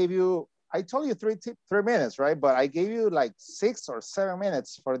I gave you, I told you 3 minutes, right? But I gave you like 6 or 7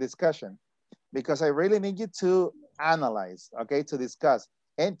 minutes for discussion because I really need you to analyze, okay, to discuss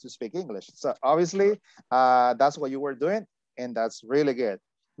and to speak English. So obviously that's what you were doing and that's really good.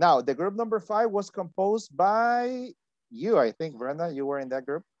 Now, the group number 5 was composed by you, I think, Brenda, you were in that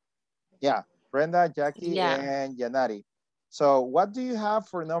group? Yeah, Brenda, Jackie, and Yanari. So what do you have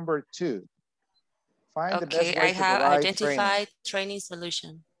for number 2? Find the best way I to have provide identified training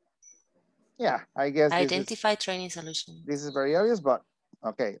solution. Yeah, I guess identify training solution. This is very obvious, but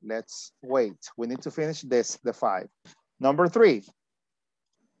okay, let's wait. We need to finish the 5. Number 3.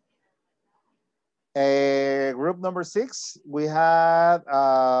 Group number 6, we had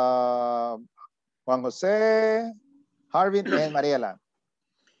Juan Jose, Harvin, and Mariela.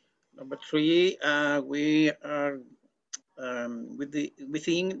 Number 3, we are we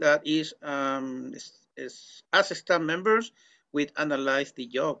think that is as staff members, we analyze the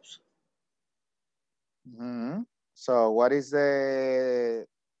jobs. So what is the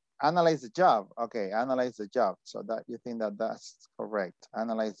analyze the job? Okay, analyze the job. So that you think that that's correct.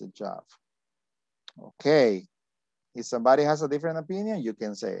 Analyze the job. Okay. If somebody has a different opinion, you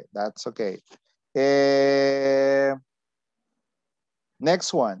can say it. That's okay.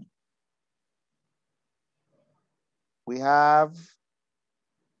 Next one. We have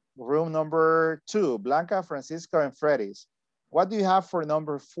room number 2, Blanca, Francisco, and Freddy's. What do you have for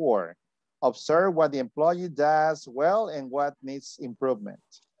number 4? Observe what the employee does well and what needs improvement.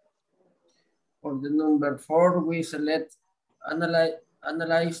 For the number 4, we select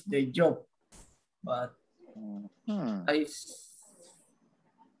analyze the job, but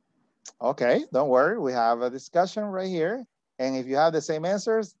Okay, don't worry. We have a discussion right here. And if you have the same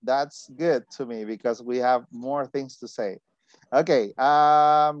answers, that's good to me because we have more things to say. Okay,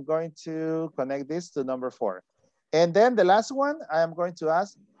 I'm going to connect this to number 4. And then the last one, I am going to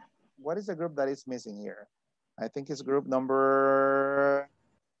ask, what is the group that is missing here? I think it's group number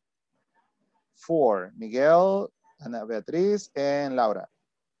 4, Miguel, Ana Beatriz, and Laura.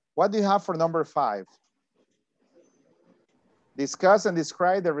 What do you have for number 5? Discuss and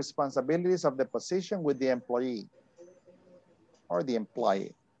describe the responsibilities of the position with the employee or the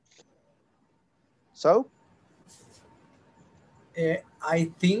employee. So?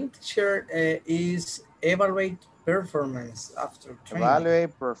 I think is evaluate performance after training.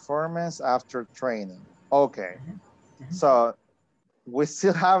 Evaluate performance after training. Okay. So we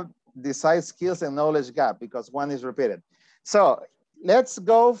still have decide skills and knowledge gap because one is repeated. So let's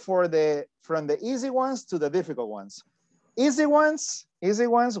go from the easy ones to the difficult ones. Easy ones,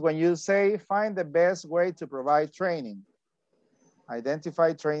 when you say find the best way to provide training.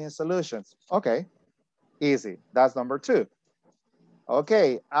 Identify training solutions. Okay, easy. That's number 2.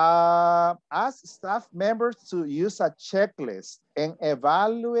 Okay, ask staff members to use a checklist and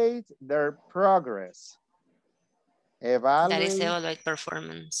evaluate their progress. That is Evaluate. evaluate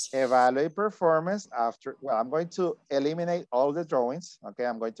performance. Evaluate performance after, well, I'm going to eliminate all the drawings. Okay,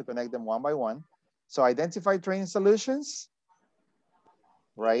 I'm going to connect them one by one. So identify training solutions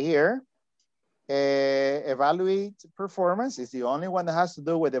right here. Evaluate performance is the only one that has to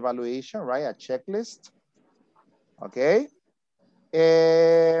do with evaluation, right? A checklist. Okay.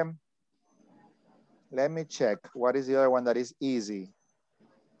 Let me check. What is the other one that is easy?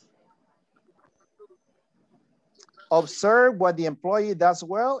 Observe what the employee does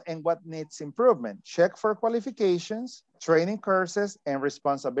well and what needs improvement. Check for qualifications, training courses, and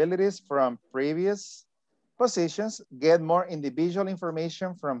responsibilities from previous positions. Get more individual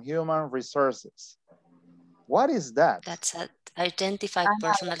information from human resources. What is that? That's it. Identify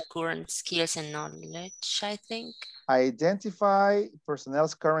personal current skills and knowledge, I think. Identify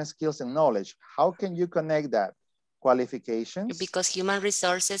personnel's current skills and knowledge. How can you connect that? Qualifications? Because human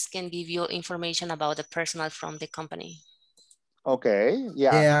resources can give you information about the personnel from the company. Okay,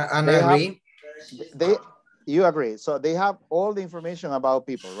 yeah. Yeah, and I agree. You agree. So they have all the information about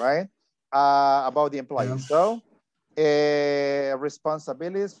people, right? About the employees. Yeah. So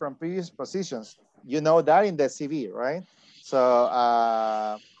responsibilities from previous positions. You know that in the CV, right? So,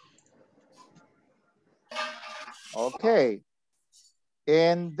 okay.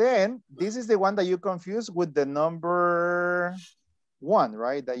 And then this is the one that you confuse with the number 1,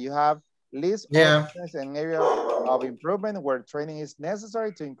 right? That you have list options and area of improvement where training is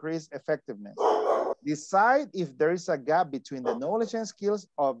necessary to increase effectiveness. Decide if there is a gap between the knowledge and skills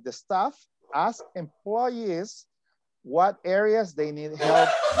of the staff. Ask employees what areas they need help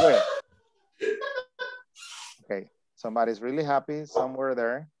with. Okay, somebody's really happy somewhere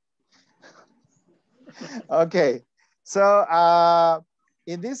there. Okay, so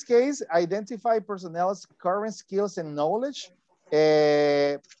in this case, identify personnel's current skills and knowledge.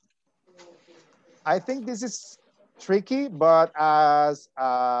 I think this is tricky, but as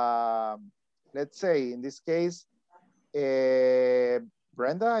let's say in this case,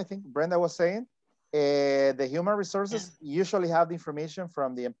 Brenda, I think Brenda was saying, the human resources usually have the information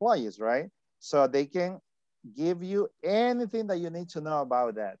from the employees, right? So they can give you anything that you need to know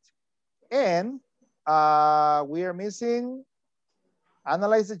about that. And we are missing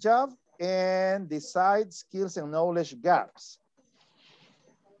analyze the job and decide skills and knowledge gaps.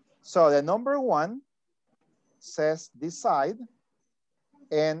 So the number 1 says decide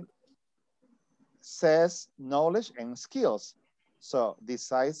and says knowledge and skills. So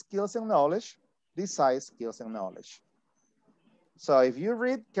decide skills and knowledge, decide skills and knowledge. So if you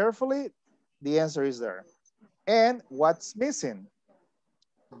read carefully, the answer is there. And what's missing?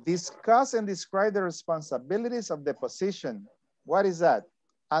 Discuss and describe the responsibilities of the position. What is that?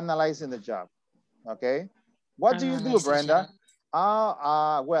 Analyzing the job. Okay. What do you do, Brenda?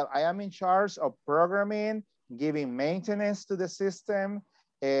 Well, I am in charge of programming, giving maintenance to the system,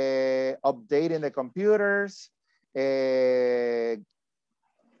 updating the computers,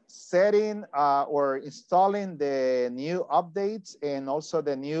 setting or installing the new updates and also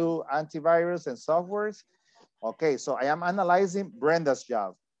the new antivirus and softwares. Okay, so I am analyzing Brenda's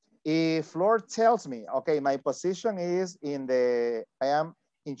job. If Flor tells me, okay, my position is I am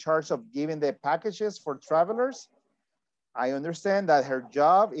in charge of giving the packages for travelers, I understand that her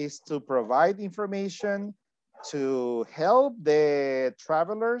job is to provide information to help the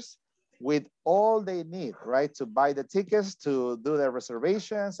travelers with all they need, right? To buy the tickets, to do the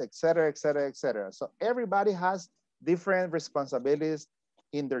reservations, et cetera, et cetera, et cetera. So everybody has different responsibilities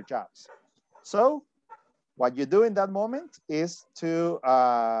in their jobs. So what you do in that moment is to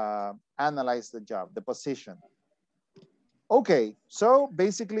analyze the job, the position. Okay, so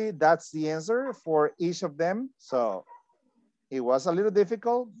basically that's the answer for each of them. So it was a little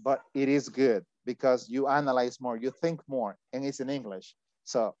difficult, but it is good because you analyze more, you think more, and it's in English.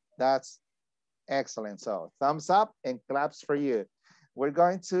 So that's excellent. So thumbs up and claps for you. I'm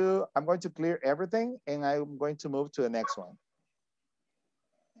going to clear everything and I'm going to move to the next one.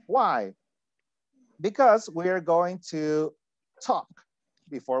 Why? Because we are going to talk.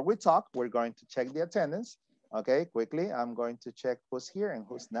 Before we talk, we're going to check the attendance. Okay, quickly, I'm going to check who's here and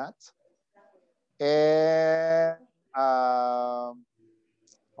who's not. And hold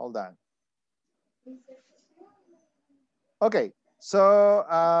on. Okay, so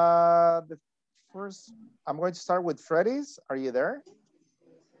the first, I'm going to start with Freddy's. Are you there?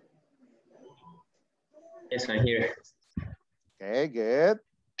 Yes, I'm here. Okay, good.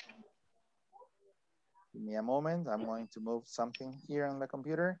 Give me a moment. I'm going to move something here on the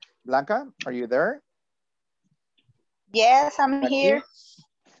computer. Blanca, are you there? Yes, I'm Jackie? here.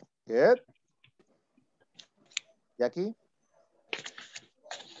 Good. Jackie?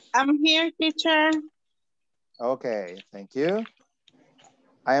 I'm here, teacher. Okay, thank you.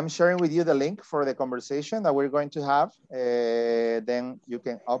 I am sharing with you the link for the conversation that we're going to have. Then you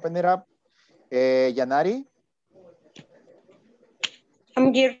can open it up. Yanari?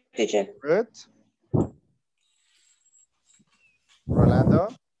 I'm here, teacher. Ruth? Rolando?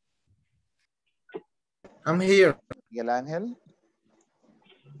 I'm here. Miguel Angel?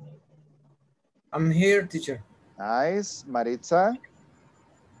 I'm here, teacher. Nice. Maritza?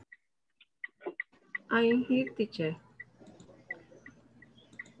 I'm here, teacher.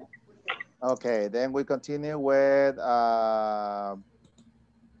 Okay, then we continue with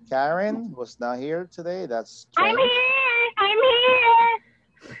Karen, who's not here today. That's strange. I'm here.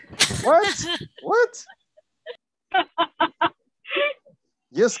 What? What?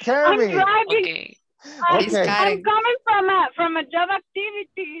 You scare I'm me. driving. Okay. Okay. I'm coming from a job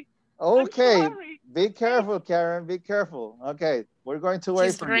activity. Okay. Be careful, Karen. Be careful. Okay. We're going to wait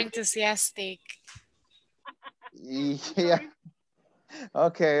He's for very you. enthusiastic. Yeah.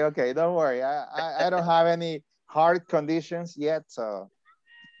 Okay. Okay. Don't worry. I don't have any heart conditions yet, so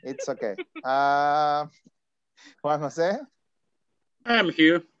it's okay. Juan Jose? I'm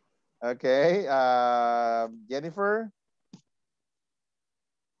here. Okay. Jennifer?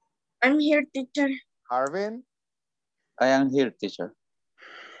 I'm here, teacher. Harvin? I am here, teacher.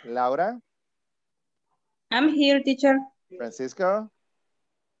 Laura? I'm here, teacher. Francisco?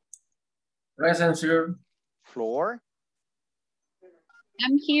 Present, sir. Floor?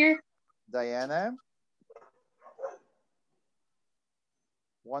 I'm here. Diana?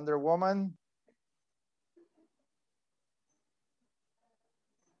 Wonder Woman?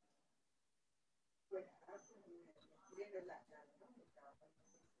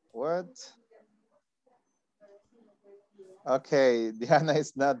 What? Okay, Diana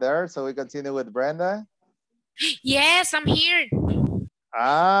is not there, so we continue with Brenda. Yes, I'm here.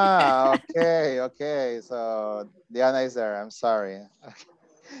 Ah, okay, okay. So Diana is there. I'm sorry. Okay.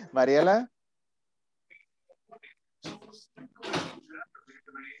 Mariela?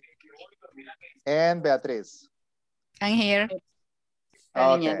 And Beatriz. I'm here.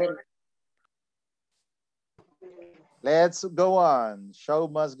 Okay. Let's go on. Show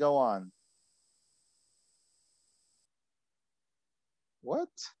must go on. What?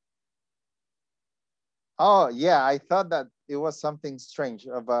 Oh, yeah, I thought that it was something strange,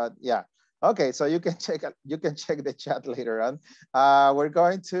 but yeah. Okay, so you can check the chat later on. We're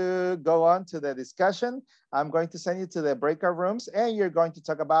going to go on to the discussion. I'm going to send you to the breakout rooms and you're going to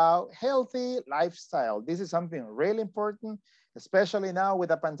talk about healthy lifestyle. This is something really important, especially now with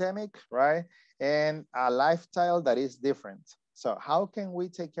the pandemic, right? And a lifestyle that is different. So how can we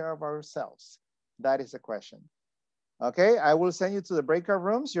take care of ourselves? That is the question. Okay, I will send you to the breakout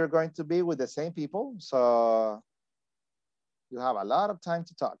rooms. You're going to be with the same people. So you have a lot of time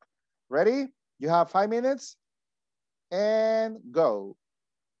to talk. Ready? You have 5 minutes and go.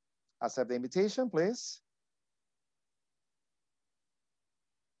 Accept the invitation, please.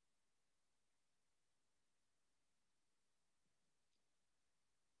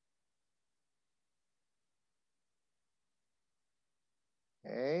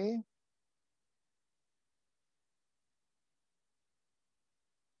 Okay.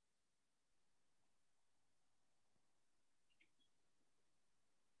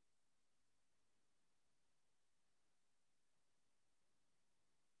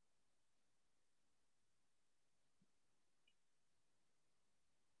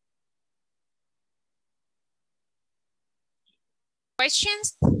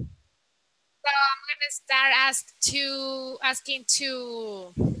 Questions? So I'm gonna start asking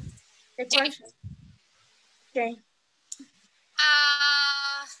to The question. Okay.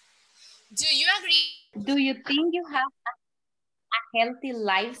 Do you agree? Do you think you have a healthy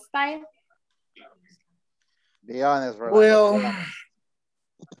lifestyle? Be honest, Rolando.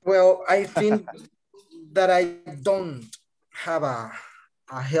 Well, I think that I don't have a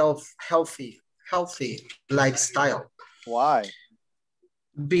healthy lifestyle. Why?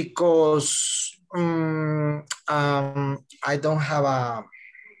 Because I don't have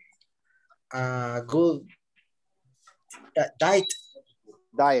a good diet.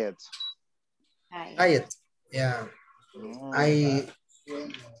 Yeah. I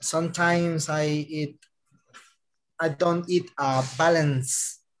sometimes I don't eat a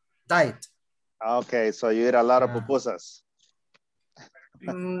balanced diet. Okay, so you eat a lot of pupusas.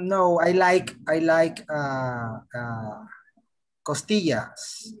 No, I like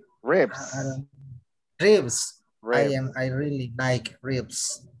costillas. Ribs. Ribs. Ribs. I really like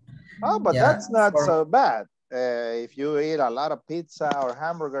ribs. Oh, but that's not so bad. If you eat a lot of pizza or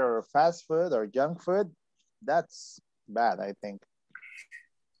hamburger or fast food or junk food, that's bad, I think.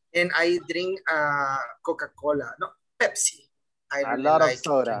 And I drink Coca-Cola, no, Pepsi. I A really lot of like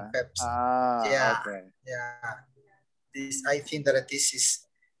soda. drink Pepsi. Ah, okay. Yeah. This, I think that this is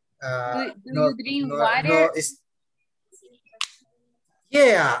Do you drink water? no, it's,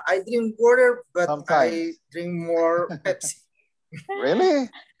 yeah, I drink water, but Sometimes. I drink more Pepsi. Really?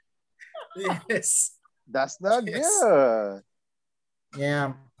 Yes. That's not good.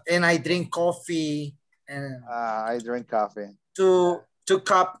 Yeah, and I drink coffee and I drink coffee. two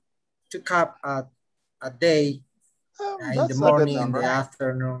cup a day, in the That's a good morning, in the number.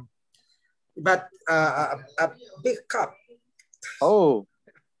 afternoon, but a big cup. Oh,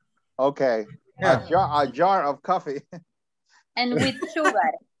 okay. Yeah. A jar of coffee. And with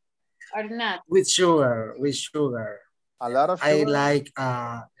sugar or not? With sugar, with sugar. A lot of I sugar? like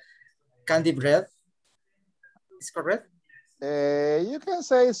candy bread. Is correct? You can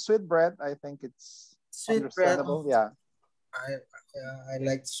say sweet bread. I think it's Sweet bread. understandable. Yeah. I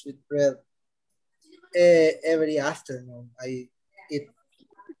like sweet bread. Every afternoon, I eat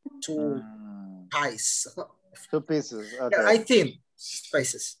two pies. 2 pieces. Okay. Yeah, I think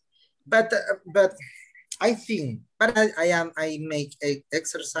spices, but I think, but I make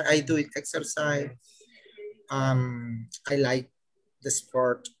exercise. I do exercise. I like the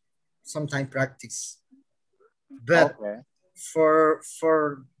sport. Sometimes practice, but okay. for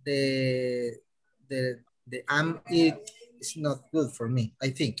the it is not good for me, I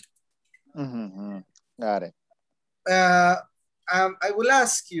think. Got it. I will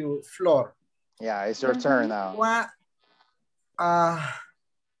ask you, Flor. Yeah, it's your turn now. What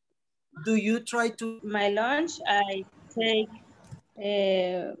do you try to? My lunch, I take,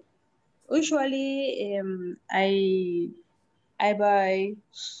 usually I buy,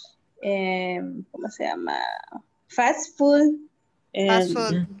 ¿cómo se llama? Fast food.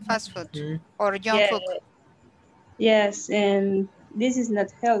 Fast food, or junk food. Yes, and this is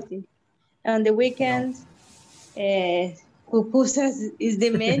not healthy. On the weekends, pupusas is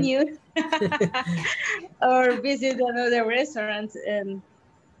the menu, or visit another restaurant, and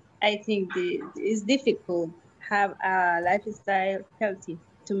I think it's difficult have a lifestyle healthy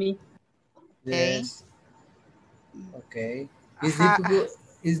to me. Yes. Okay.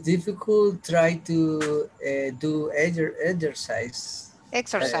 It's difficult try to do exercise.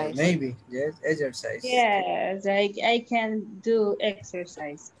 Exercise. Maybe, yes, exercise. Yes, I can do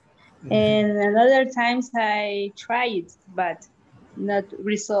exercise. And another times I try it, but not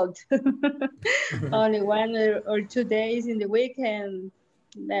result. Only 1 or 2 days in the weekend,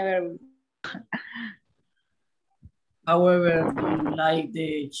 never. However, do you like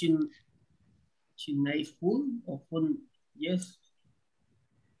the Chinese food or food? Yes.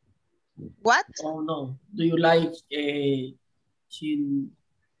 What? Oh no. Do you like Chinese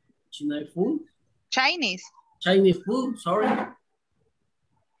food? Chinese. Chinese food. Sorry.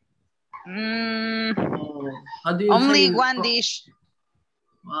 How do you Only say, one dish.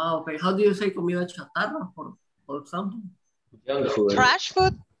 Okay. How do you say comida chatarra, for example? Junk food. Trash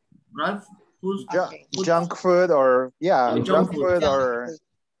food? Right? Junk food, or junk food, or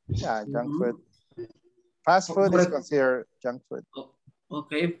junk food. Fast food is considered junk food.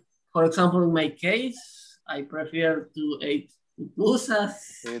 Okay. For example, in my case, I prefer to eat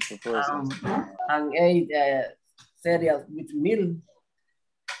pupusas and eat cereals with milk.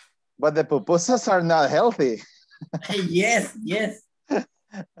 But the pupusas are not healthy. Yes.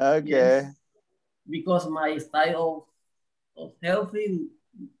 Okay. Yes. Because my style of healthy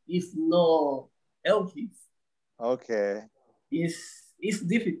is not healthy. Okay. It's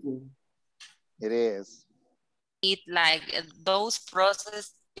difficult. It is. Eat like those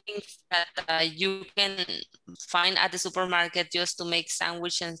processed things that you can find at the supermarket just to make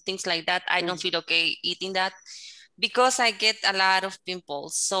sandwich and things like that. I don't feel okay eating that because I get a lot of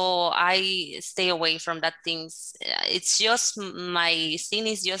pimples. So I stay away from that things. It's just my sin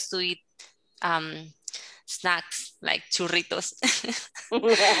is just to eat snacks like churritos.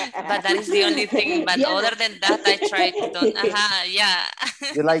 But that is the only thing. But other than that, I try to don't. Yeah.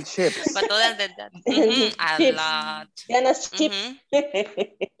 You like chips? But other than that, a lot. Chips.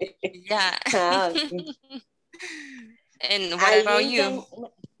 Yeah. And what I about you?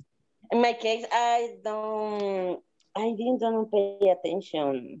 In my case, I didn't pay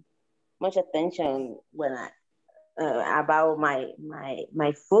much attention when about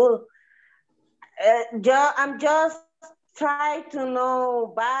my food. I'm just trying to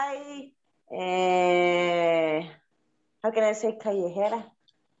know by how can I say callejera?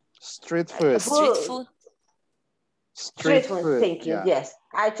 Street food. Street food. Thank you. Yeah. Yes,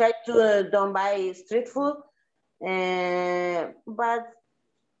 I try to don't buy street food, but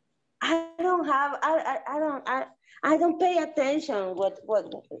I don't pay attention what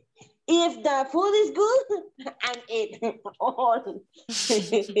if the food is good, I eat all.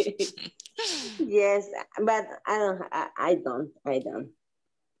 Yes, but I don't.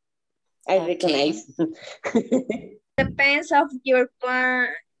 I recognize. Depends of your point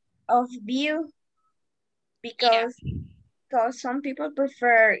of view because some people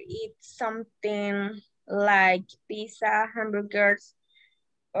prefer eat something like pizza, hamburgers,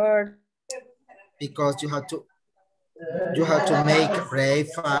 or Because you have to make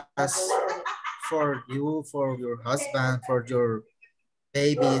breakfast for you, for your husband, for your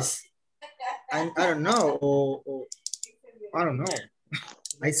babies. I don't know, or I don't know.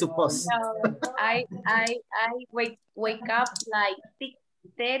 I suppose. no, I wake up like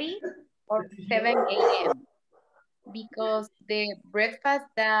 6:30 or 7 a.m. because the breakfast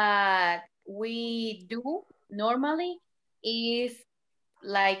that we do normally is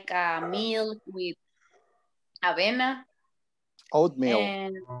like a meal with avena Oatmeal.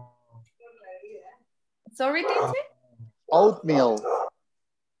 and sorry, teacher? Oatmeal.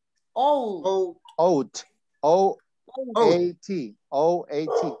 Oh. Oat. O-A-T.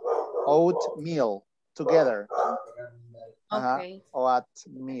 O-A-T. Oatmeal. Together. Okay.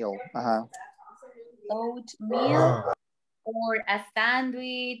 Oatmeal. Oatmeal or a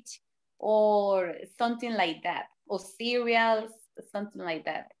sandwich or something like that, or cereals, something like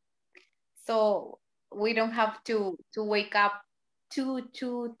that. So we don't have to wake up too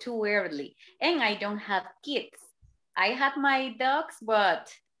early. And I don't have kids. I have my dogs,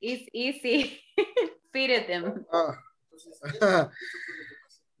 but it's easy feed them.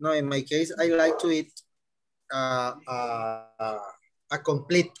 No, in my case, I like to eat a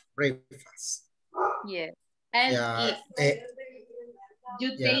complete breakfast. Yes. And Yeah,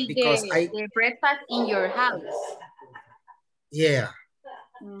 you yeah, take because the breakfast in your house. Yeah,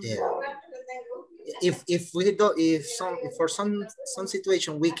 yeah. If we do, if for some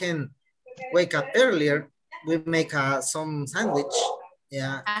situation we can wake up earlier, we make some sandwich,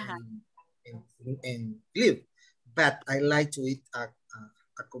 yeah, and live. But I like to eat a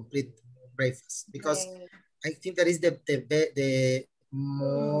complete breakfast because I think that is the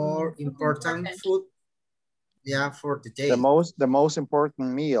more important food, yeah, for the day. The most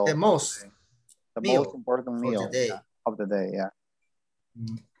important meal. The most important meal for the day. Of the day, yeah.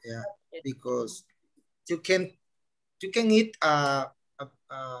 Yeah, because you can eat a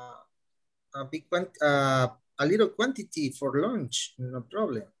big a little quantity for lunch, no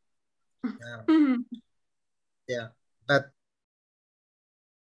problem. Yeah, yeah, but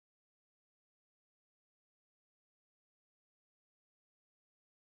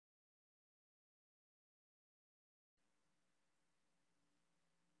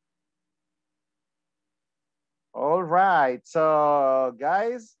All right, so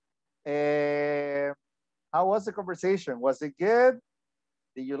guys, how was the conversation? Was it good?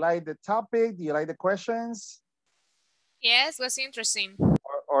 Did you like the topic? Do you like the questions? Yes, was interesting.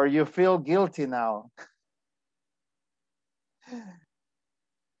 Or you feel guilty now?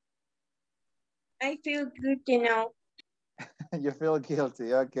 I feel good, you know. You feel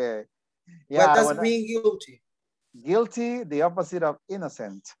guilty, okay. Yeah, what does mean guilty? Guilty, the opposite of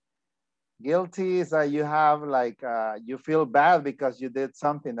innocent. Guilty is that you have like, you feel bad because you did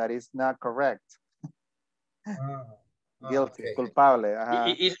something that is not correct. Guilty, okay. culpable.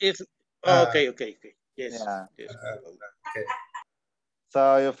 Okay. Yes. Yeah. Yes. Okay.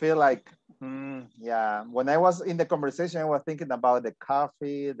 So you feel like, yeah. When I was in the conversation, I was thinking about the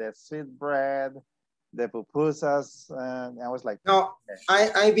coffee, the sweet bread, the pupusas, and I was like, no,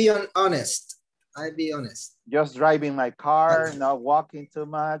 okay. I be honest. I be honest. Just driving my car, not walking too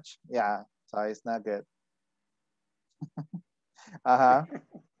much. Yeah, so it's not good.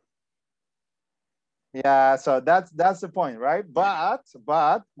 Yeah, so that's the point, right? But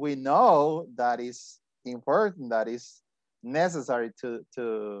we know that is important, that is necessary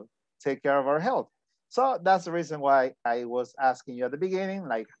to take care of our health. So that's the reason why I was asking you at the beginning,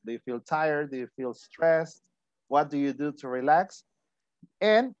 like, do you feel tired? Do you feel stressed? What do you do to relax?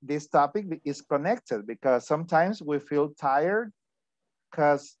 And this topic is connected because sometimes we feel tired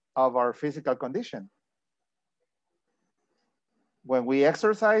because of our physical condition. When we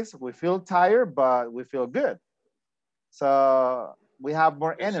exercise, we feel tired, but we feel good. So we have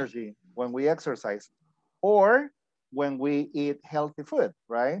more energy when we exercise or when we eat healthy food,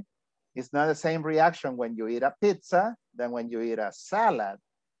 right? It's not the same reaction when you eat a pizza than when you eat a salad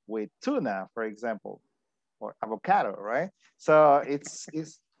with tuna, for example, or avocado, right? So it's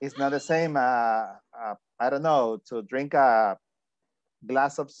not the same, I don't know, to drink a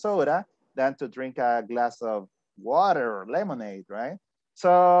glass of soda than to drink a glass of water or lemonade, right?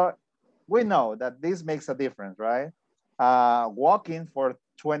 So we know that this makes a difference, right? Walking for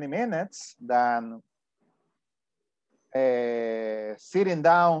 20 minutes than sitting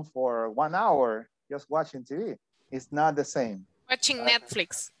down for 1 hour just watching TV. It's not the same. Watching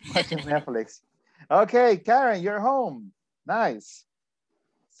Netflix. Watching Netflix. Okay, Karen, you're home. Nice.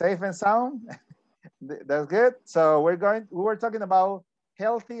 Safe and sound. That's good. So we were talking about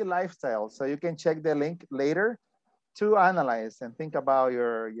healthy lifestyle. So you can check the link later to analyze and think about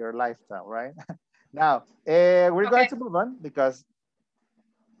your lifestyle, right? Now, we're going to move on because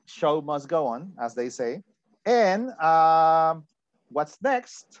show must go on, as they say. And what's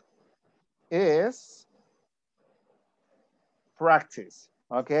next is practice,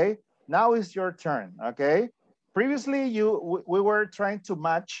 okay? Now is your turn, okay? Previously, we were trying to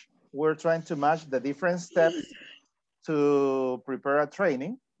match the different steps to prepare a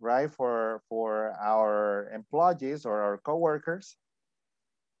training, right? For our employees or our coworkers.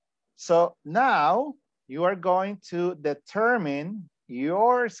 So now you are going to determine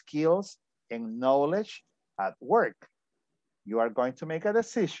your skills and knowledge at work. You are going to make a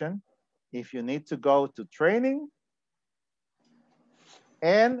decision if you need to go to training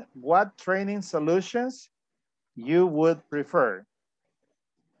and what training solutions you would prefer.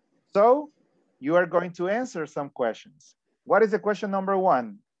 So you are going to answer some questions. What is the question number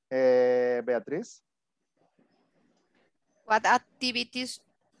one, Beatriz? What activities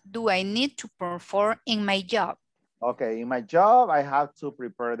do I need to perform in my job? Okay, in my job, I have to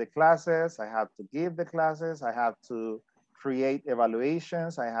prepare the classes, I have to give the classes, I have to create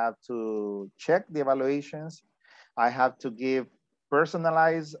evaluations, I have to check the evaluations, I have to give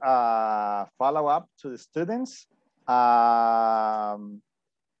personalized follow-up to the students. I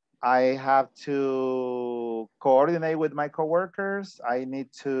have to coordinate with my coworkers. I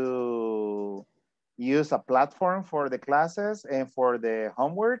need to use a platform for the classes and for the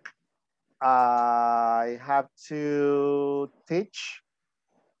homework. I have to teach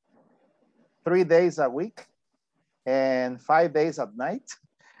 3 days a week and 5 days at night.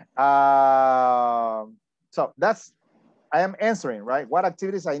 So I am answering, right? What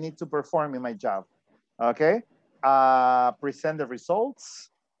activities I need to perform in my job, okay? Present the results.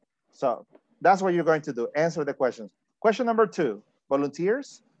 So that's what you're going to do, answer the questions. Question number 2,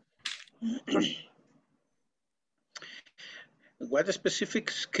 volunteers? What specific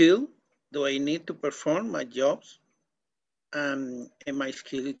skill do I need to perform my jobs? And my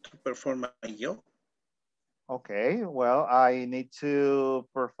skill to perform my job? Okay, well, I need to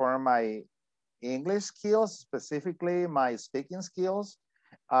perform my English skills, specifically my speaking skills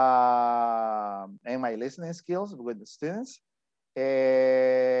and my listening skills with the students.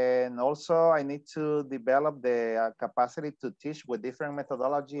 And also I need to develop the capacity to teach with different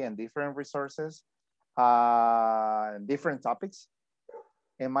methodology and different resources, different topics.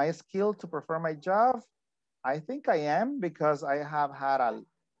 Am I skilled to perform my job? I think I am because I have had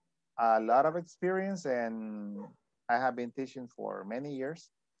a lot of experience and I have been teaching for many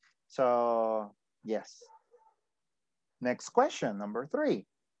years. So yes. Next question, number 3.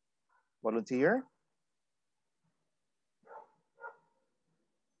 Volunteer?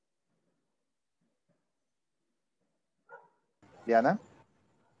 Diana?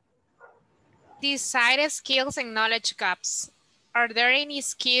 Decided skills and knowledge gaps. Are there any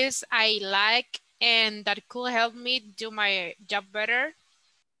skills I like and that could help me do my job better?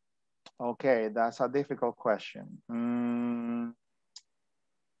 Okay, that's a difficult question.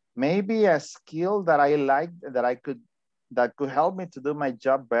 Maybe a skill that I like that could help me to do my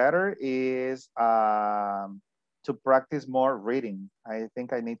job better is to practice more reading. I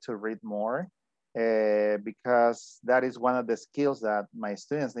think I need to read more because that is one of the skills that my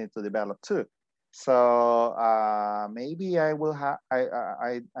students need to develop too. So maybe I will have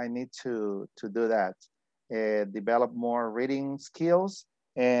I need to do that, develop more reading skills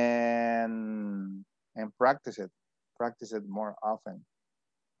and practice it more often.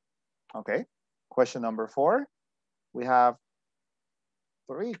 Okay, question number 4. We have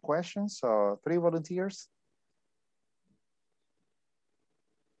 3 questions, so 3 volunteers.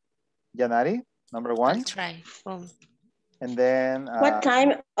 Janari, number 1. I'll try. And then what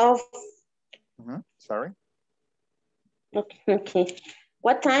time of sorry. Okay.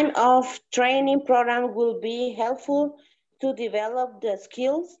 What time of training program will be helpful to develop the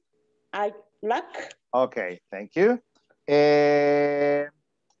skills I lack? Okay, thank you.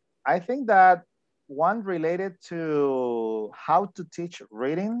 I think that one related to how to teach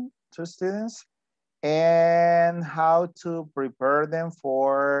reading to students and how to prepare them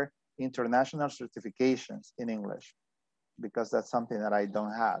for international certifications in English, because that's something that I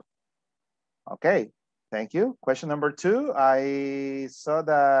don't have. Okay, Thank you. Question number 2. I saw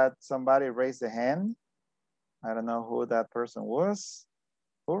that somebody raised a hand. I don't know who that person was.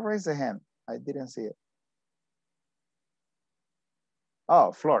 Who raised a hand? I didn't see it.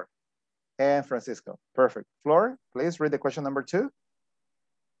 Oh, Flor and Francisco. Perfect. Flor, please read the question number 2.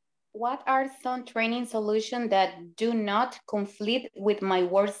 What are some training solutions that do not conflict with my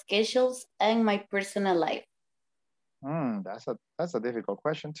work schedules and my personal life? That's a difficult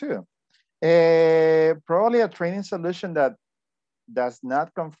question too. Probably a training solution that does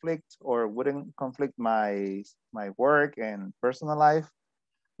not conflict or wouldn't conflict my work and personal life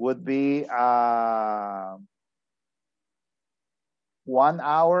would be 1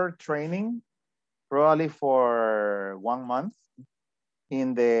 hour training, probably for 1 month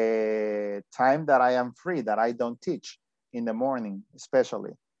in the time that I am free, that I don't teach in the morning,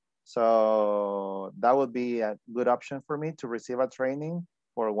 especially. So that would be a good option for me to receive a training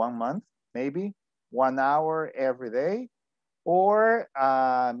for 1 month, maybe 1 hour every day, or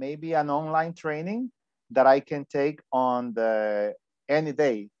maybe an online training that I can take on any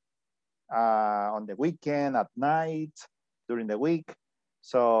day, on the weekend, at night, during the week.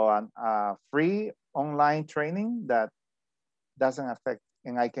 So a free online training that doesn't affect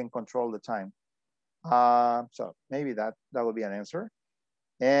and I can control the time. So maybe that would be an answer.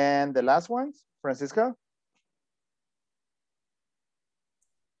 And the last one, Francisco?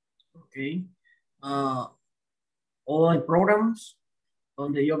 Okay. Online programs,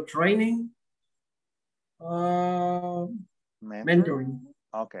 on the job training, mentoring.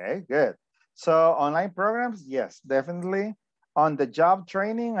 Okay, good. So online programs, yes, definitely. On the job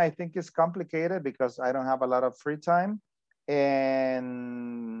training, I think it's complicated because I don't have a lot of free time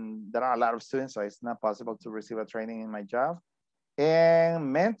and there are a lot of students, so it's not possible to receive a training in my job.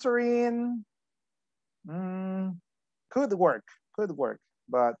 And mentoring could work,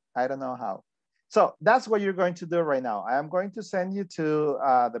 but I don't know how. So that's what you're going to do right now. I am going to send you to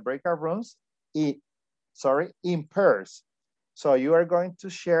the breakout rooms in pairs. So you are going to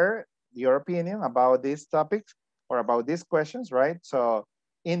share your opinion about these topics or about these questions, right? So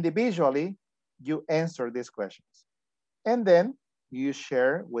individually, you answer these questions. And then you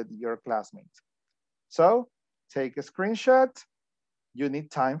share with your classmates. So take a screenshot. You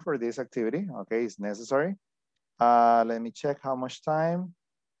need time for this activity, okay? It's necessary. Let me check how much time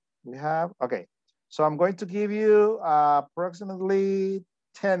we have. Okay, so I'm going to give you approximately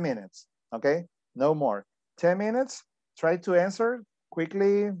 10 minutes, okay? No more. 10 minutes, try to answer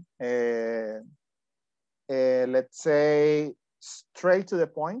quickly. Let's say straight to the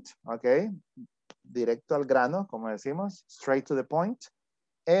point, okay? Directo al grano, como decimos, straight to the point.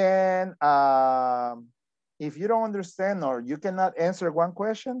 And if you don't understand or you cannot answer one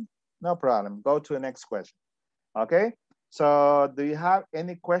question, no problem. Go to the next question, okay? So do you have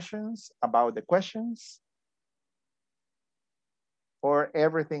any questions about the questions? Or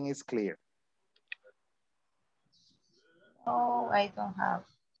everything is clear? Oh, I don't have.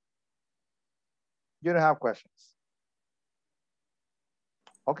 You don't have questions?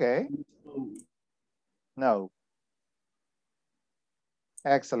 Okay. No.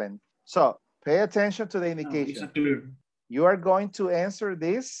 Excellent. So pay attention to the indication. You are going to answer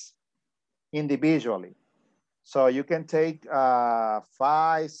this individually. So you can take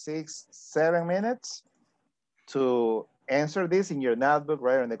 5, 6, 7 minutes to answer this in your notebook,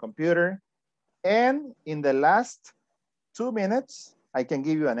 right on the computer. And in the last 2 minutes, I can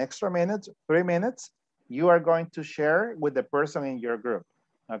give you an extra minute, 3 minutes. You are going to share with the person in your group,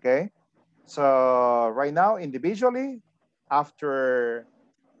 okay? So right now, individually, after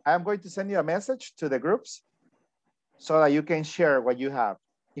I'm going to send you a message to the groups so that you can share what you have.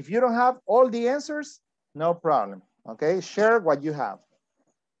 If you don't have all the answers, no problem, okay? Share what you have.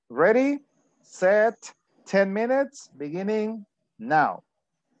 Ready, set, 10 minutes, beginning now.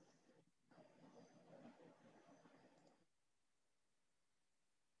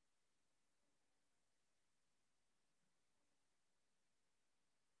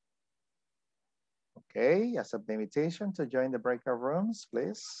 Okay, accept the invitation to join the breakout rooms,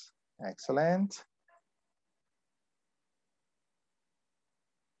 please. Excellent.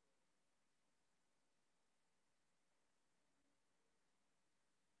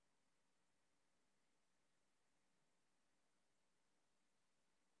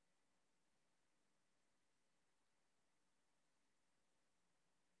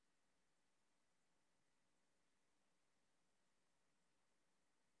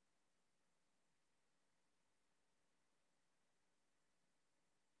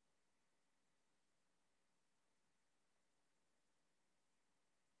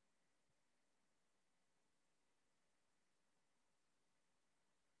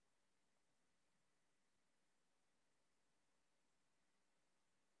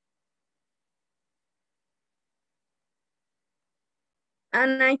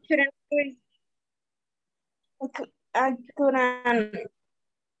 and I couldn't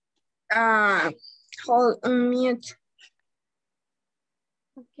hold on mute.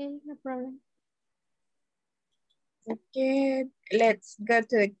 Okay, no problem. Okay, let's go to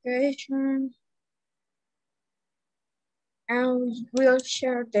the question. And we'll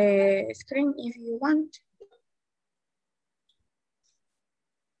share the screen if you want.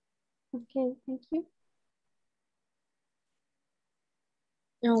 Okay, thank you.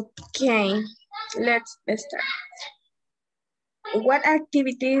 Okay, let's start. What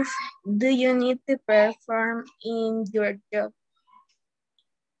activities do you need to perform in your job?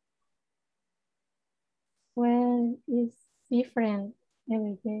 Well, it's different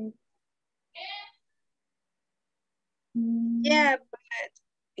every day. Yeah, but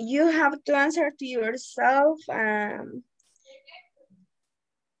you have to answer to yourself.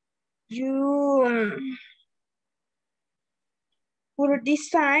 You will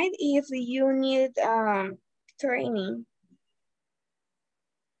decide if you need training.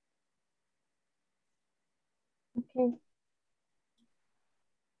 Okay.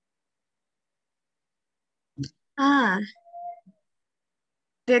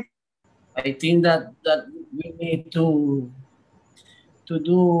 I think that we need to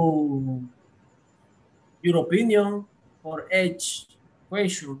do your opinion for each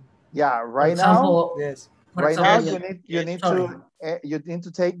question. Yeah, For right example, now, yes. Right now you need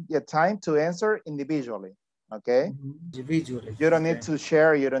to take your time to answer individually. Okay. Individually. You don't need to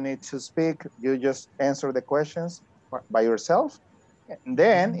share. You don't need to speak. You just answer the questions by yourself. And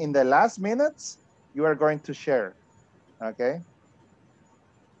then in the last minutes, you are going to share. Okay.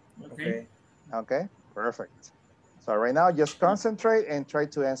 Okay. Okay. Perfect. So right now, just concentrate and try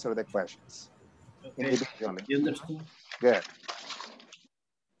to answer the questions individually. You understand? Good.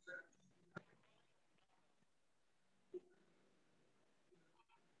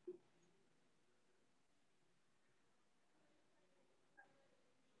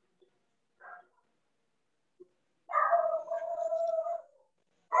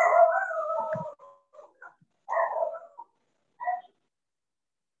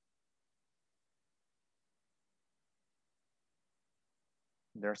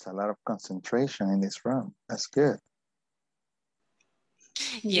 There's a lot of concentration in this room. That's good.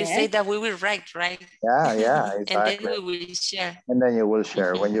 You say that we will write, right? Yeah, And then exactly. we will share. And then you will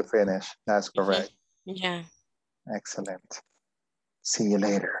share when you finish. That's correct. Yeah. Excellent. See you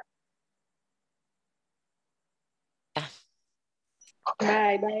later. Yeah.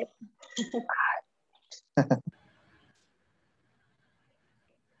 Okay. Bye.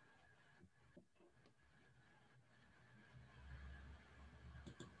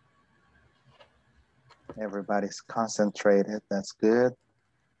 Everybody's concentrated. That's good.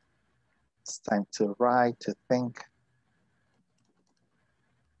 It's time to write, to think.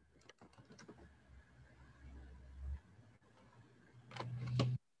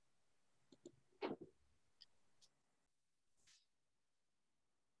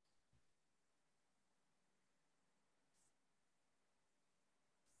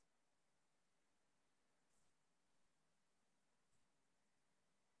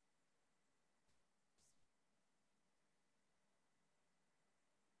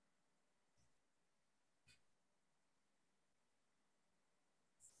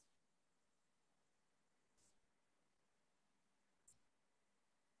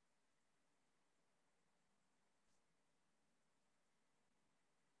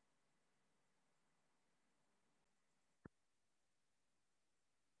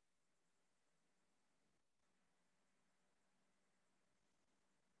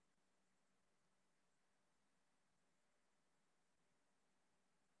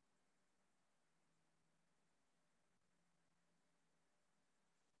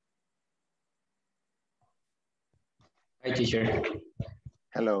 Hi, teacher.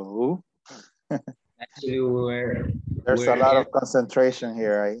 Hello. Actually, There's a lot of concentration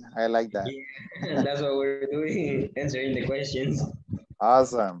here. I like that. Yeah, that's what we're doing, answering the questions.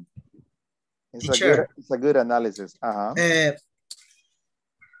 Awesome. It's a good analysis.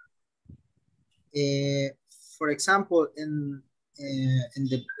 For example, in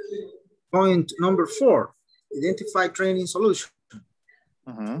the point number 4, identify training solution.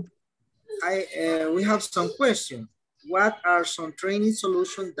 We have some questions. What are some training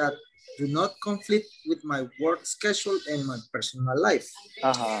solutions that do not conflict with my work schedule and my personal life?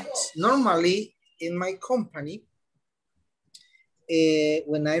 Normally, in my company,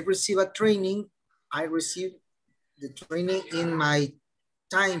 when I receive a training, I receive the training in my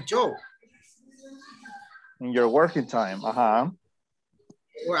time job. In your working time,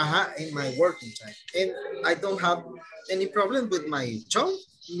 In my working time. And I don't have any problem with my job,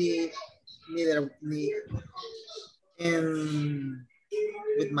 neither in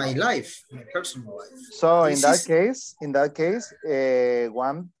with my life, my personal life. So in that case,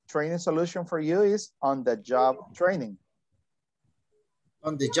 one training solution for you is on the job training.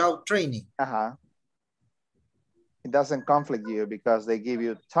 On the job training. It doesn't conflict you because they give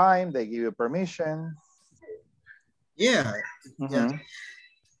you time, they give you permission. Yeah.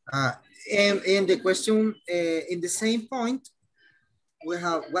 And the question in the same point, we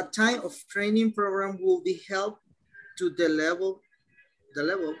have what type of training program will be held to the level,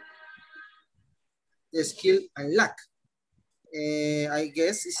 the skill and lack. I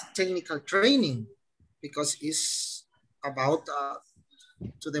guess it's technical training because it's about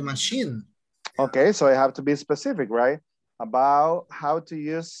to the machine. Okay, so I have to be specific, right? About how to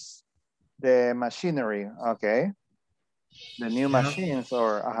use the machinery, okay? The new machines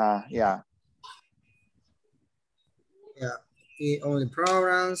or, yeah. Yeah, the only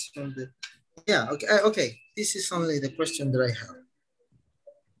programs from the, yeah, okay, okay. This is only the question that I have.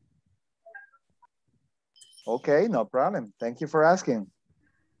 Okay, no problem. Thank you for asking.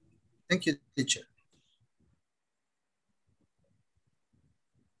 Thank you, teacher.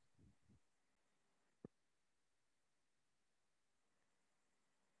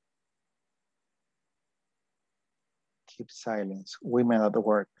 Keep silence. Women at the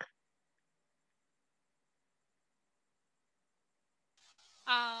work.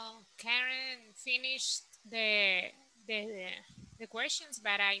 Karen finished the questions,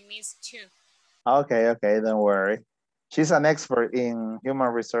 but I missed two. Okay, okay, don't worry. She's an expert in human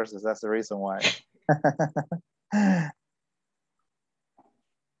resources. That's the reason why.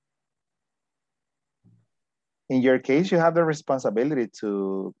 In your case, you have the responsibility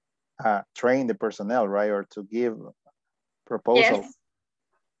to train the personnel, right? Or to give proposals.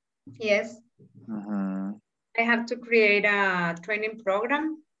 Yes. I have to create a training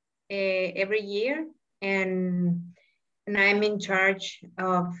program every year, and I'm in charge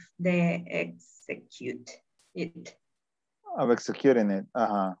of the execute it. Of executing it.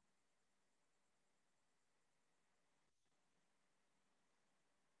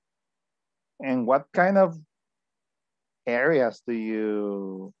 And what kind of areas do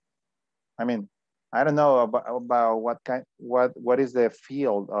you, I mean, I don't know about what is the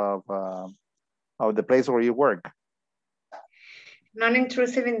field of the place where you work?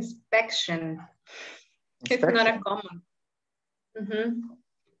 Non-intrusive inspection. It's not a common.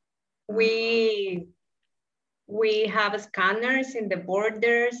 We have scanners in the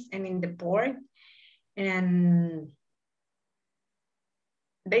borders and in the port, and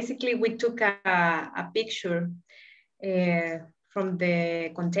basically we took a picture from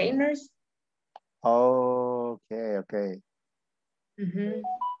the containers. Okay, okay.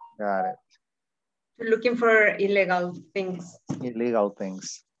 Got it. Looking for illegal things. Illegal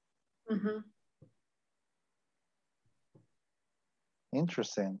things.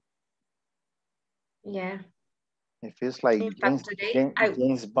 Interesting. Yeah. It feels like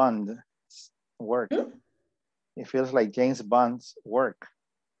James Bond work. It feels like James Bond's work.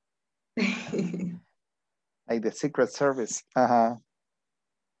 Like the Secret Service.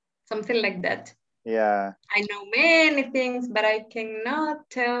 Something like that. Yeah. I know many things, but I cannot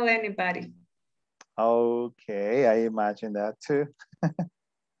tell anybody. Okay, I imagine that too.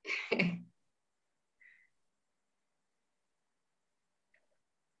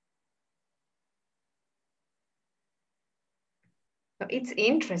 It's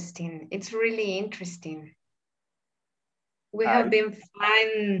interesting. It's really interesting. We have been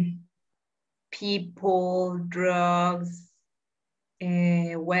finding people, drugs,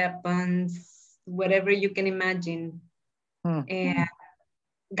 weapons, whatever you can imagine.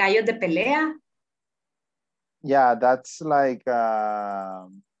 Gallos de pelea. Yeah, that's like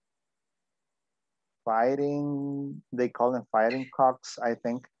fighting. They call them fighting cocks, I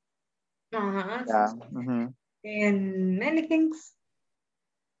think. Yeah. And many things.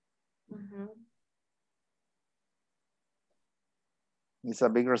 It's a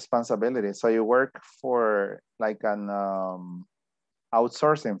big responsibility. So you work for like an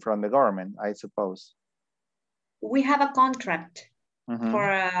outsourcing from the government, I suppose. We have a contract for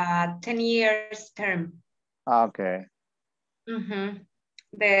a 10 years term. Okay.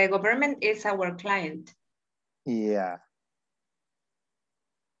 The government is our client. Yeah.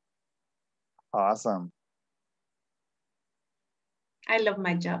 Awesome. I love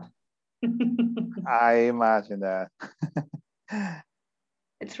my job. I imagine that.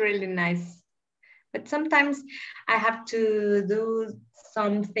 It's really nice. But sometimes I have to do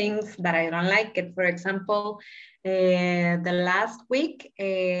some things that I don't like it. For example, the last week,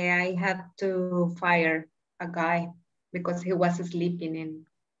 I had to fire a guy because he was sleeping in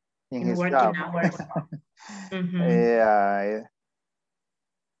his working job. hours. Yeah.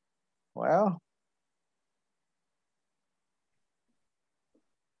 Well.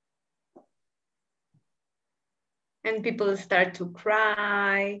 And people start to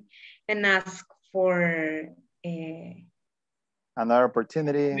cry and ask for another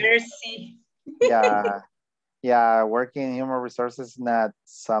opportunity. Mercy. Yeah. Yeah, working in human resources is not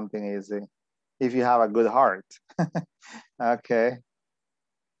something easy if you have a good heart. Okay.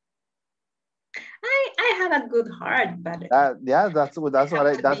 I have a good heart, but yeah, that's what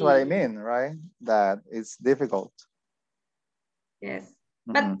I mean, right? That it's difficult. Yes,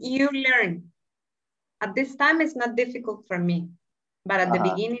 but you learn. At this time, it's not difficult for me, but at the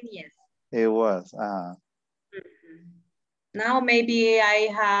beginning, yes. It was. Now maybe I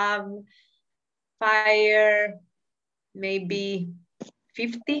have fired maybe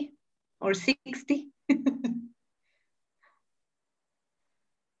 50 or 60.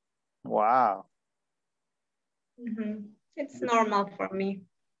 Wow. It's normal for me.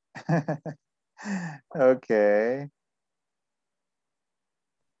 Okay.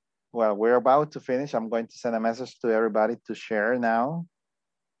 Well, we're about to finish. I'm going to send a message to everybody to share now.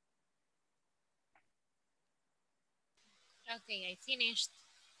 Okay, I finished.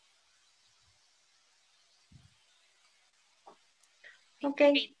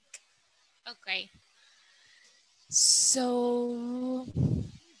 Okay. Okay. So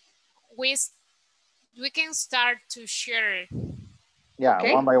we can start to share. Yeah,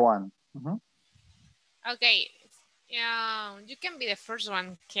 okay. One by one. Okay. You can be the first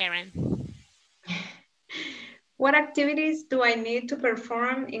one, Karen. What activities do I need to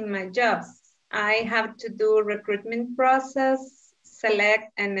perform in my jobs? I have to do recruitment process,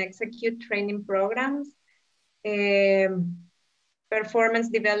 select and execute training programs, performance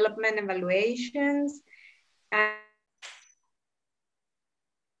development evaluations. Can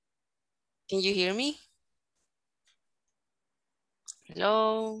you hear me?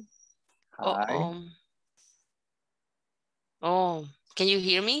 Hello? Hi. Oh, can you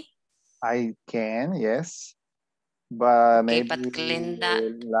hear me? I can, yes. But okay, maybe but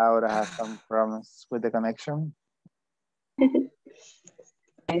Glenda... Laura has some problems with the connection.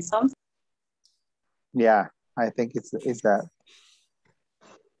 Yeah, I think it's that.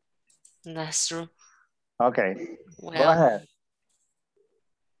 That's true. Okay, well, go ahead.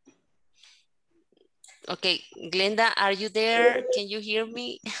 Okay, Glenda, are you there? Can you hear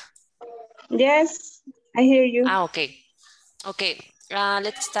me? Yes, I hear you. Okay. Okay,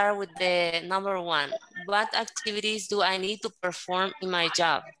 let's start with the number one. What activities do I need to perform in my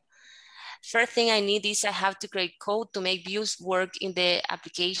job? First thing I need is I have to create code to make views work in the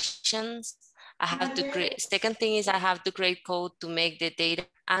applications. I have to create, second thing is I have to create code to make the data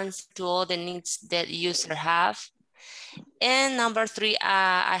answer to all the needs that user have. And number three,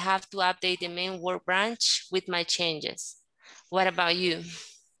 I have to update the main work branch with my changes. What about you?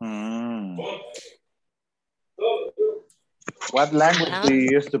 What language do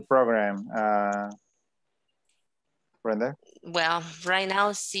you use to program, Brenda? Well, right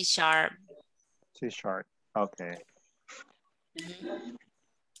now, C#. C#, okay.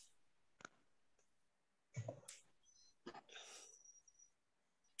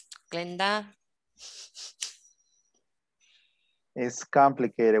 Glenda? It's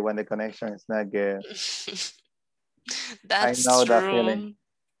complicated when the connection is not good. That's I know true. that feeling.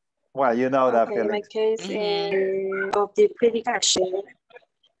 Well, you know that feeling. In my case, of the prediction.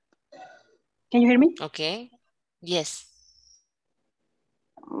 Can you hear me? Okay. Yes.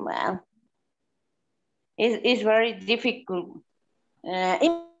 Well, it's very difficult.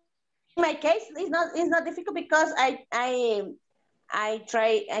 In my case, it's not difficult because I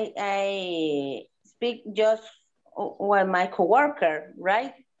speak just with my coworker,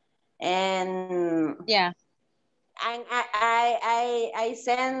 right? And yeah, and I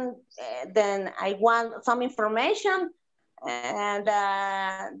send then I want some information, and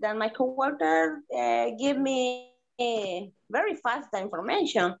then my coworker give me very fast the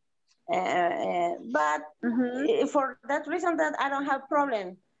information. But for that reason that I don't have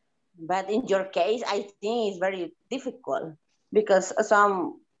problem. But in your case, I think it's very difficult because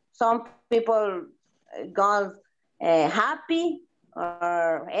some people go happy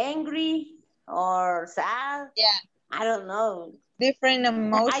or angry or sad. Yeah, I don't know. different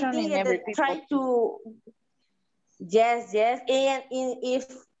emotion I think in every that people. try to yes, and if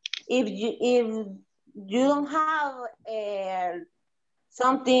you don't have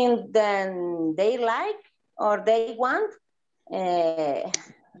something that they like or they want, I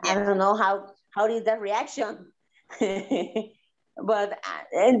don't know how is the reaction. But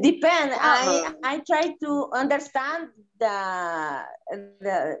it depends. I try to understand the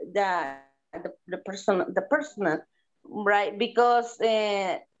person, right? Because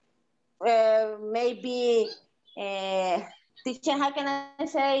maybe teacher, how can I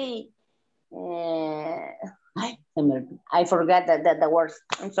say? I forgot the words.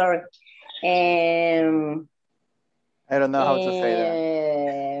 I'm sorry. I don't know how to say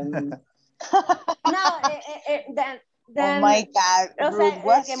that. No, oh my God, o Ruth sea,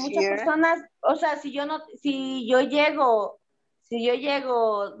 was que muchas here. personas, o sea, si yo llego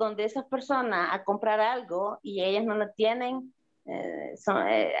donde esas personas a comprar algo y ellas no lo tienen,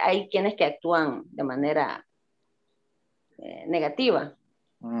 hay quienes que actúan de manera negativa.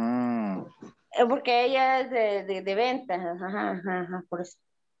 Porque ella es de ventas. Por eso.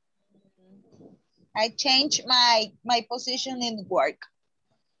 I changed my position in work.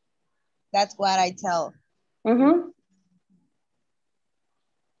 That's what I tell.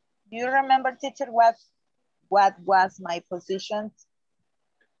 Do you remember, teacher, what was my position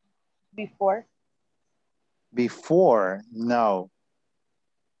before? Before, no.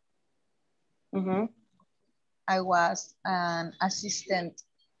 I was an assistant.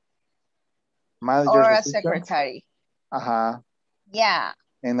 Manager's or a assistant? secretary. Yeah.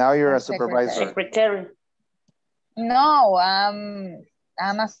 And now you're or a supervisor. Secretary. No, I'm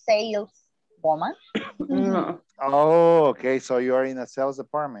a sales woman. No. Oh, okay. So you're in a sales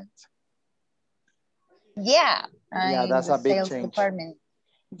department. Yeah. Yeah, that's a big change. Department.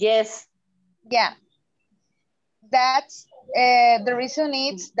 Yes. Yeah. That's the reason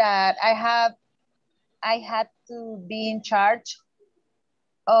is that I had to be in charge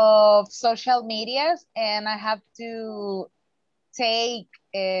of social medias, and I have to take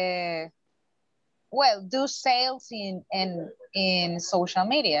do sales in social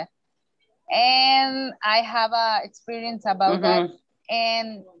media, and I have a experience about that,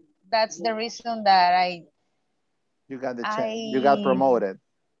 and that's the reason that you got the chance. You got promoted.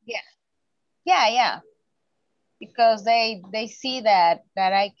 Yeah, because they see that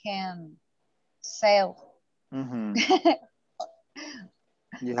I can sell.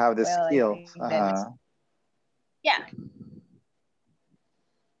 You have the skill. Yeah.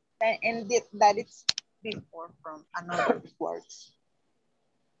 And that it's before from another works.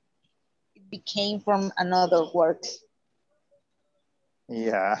 It became from another works.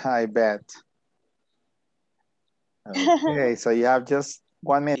 Yeah, I bet. Okay, so you have just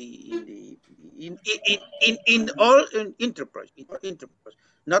 1 minute. In all enterprise,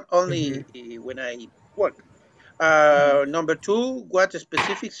 not only when I work. Number 2, what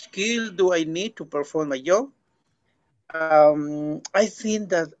specific skill do I need to perform my job? I think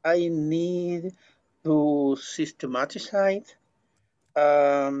that I need to systematize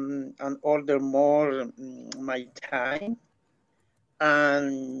and order more my time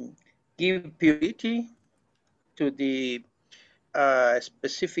and give priority to the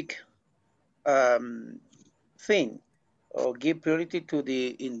specific thing, or give priority to the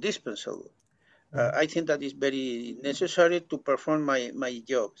indispensable. I think that is very necessary to perform my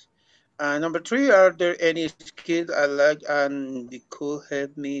jobs. Number 3, are there any skills I like and it could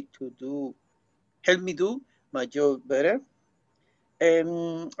help me do my job better?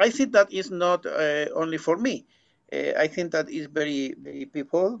 I think that is not only for me. I think that is very, very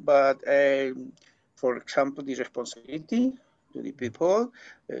people, but for example, the responsibility to the people,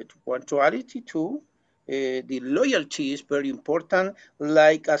 to punctuality too. The loyalty is very important,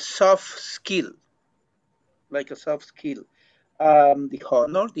 like a soft skill. The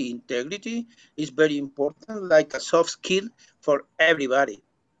honor, the integrity is very important, like a soft skill for everybody.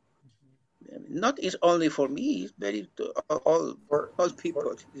 Not is only for me, it's very to all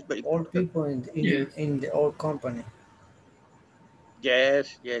people. It's very all important. people in the old company.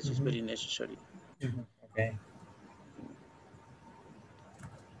 Yes, it's very necessary. Okay.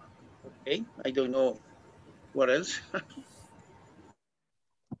 Okay, I don't know what else.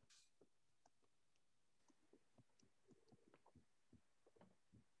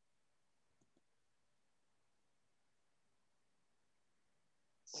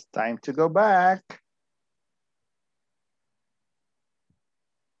 It's time to go back.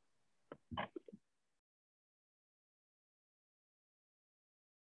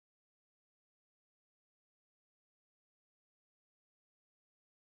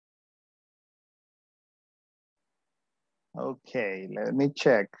 Okay, let me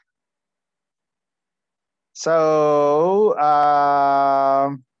check. So,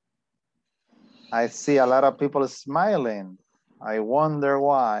 I see a lot of people smiling. I wonder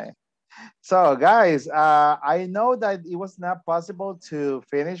why. So guys, I know that it was not possible to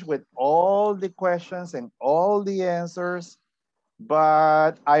finish with all the questions and all the answers,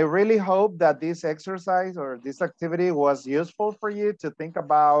 but I really hope that this exercise or this activity was useful for you to think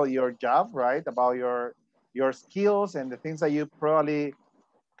about your job, right? About your skills and the things that you probably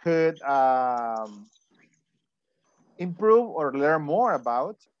could improve or learn more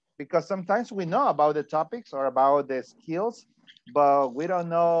about, because sometimes we know about the topics or about the skills, but we don't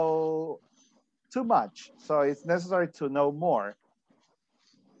know too much. So it's necessary to know more.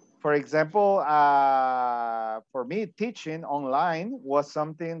 For example, for me, teaching online was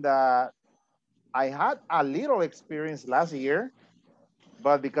something that I had a little experience last year,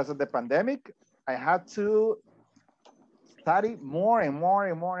 but because of the pandemic, I had to study more and more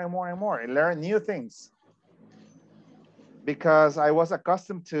and more and more and more and learn new things, because I was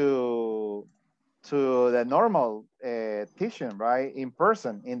accustomed to the normal teaching, right? In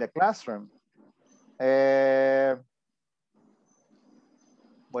person, in the classroom.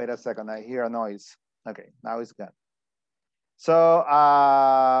 Wait a second, I hear a noise. Okay, now it's gone. So,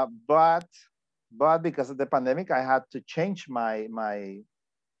 but because of the pandemic, I had to change my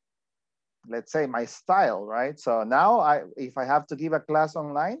let's say my style, right? So now if I have to give a class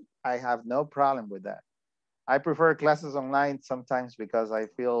online, I have no problem with that. I prefer classes online sometimes because I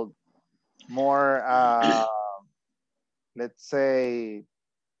feel more, let's say,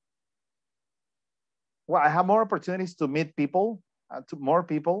 well, I have more opportunities to meet people, to more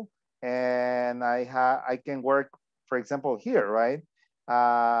people, and I can work, for example, here, right?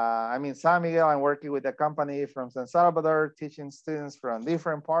 I'm in San Miguel. I'm working with a company from San Salvador, teaching students from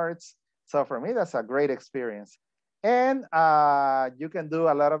different parts. So for me, that's a great experience. And you can do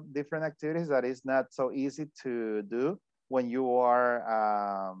a lot of different activities that is not so easy to do when you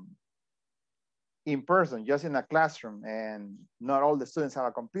are in person, just in a classroom, and not all the students have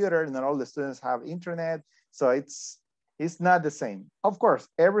a computer, not all the students have internet. So it's not the same. Of course,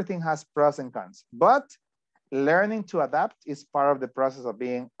 everything has pros and cons, but learning to adapt is part of the process of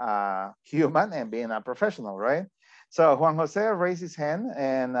being a human and being a professional, right? So Juan Jose raised his hand,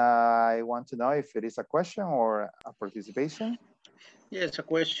 and I want to know if it is a question or a participation. Yes, a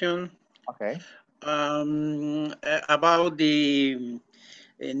question. Okay. About the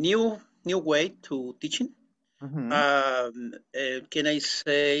new way to teaching. Can I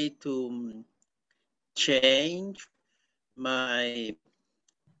say to change my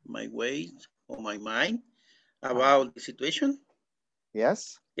ways or my mind about the situation?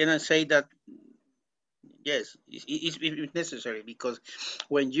 Yes. Can I say that? Yes, it's necessary, because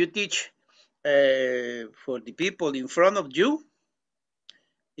when you teach for the people in front of you,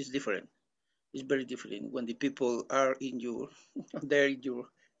 it's different. It's very different when the people are in your there in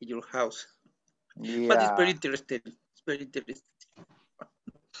your house. Yeah. But it's very interesting. It's very interesting.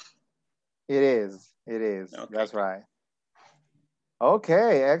 It is. It is. Okay. That's right.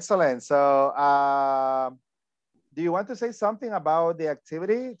 Okay, excellent. So do you want to say something about the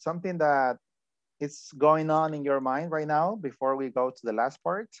activity? Something that is going on in your mind right now before we go to the last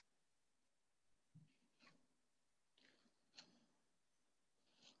part?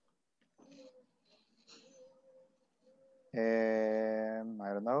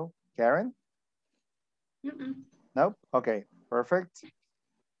 I don't know. Karen? Nope. Okay, perfect.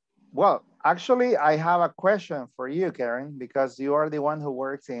 Well, actually, I have a question for you, Karen, because you are the one who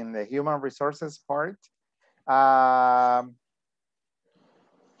works in the human resources part.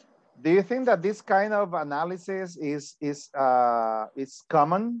 Do you think that this kind of analysis is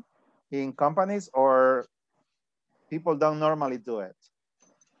common in companies, or people don't normally do it?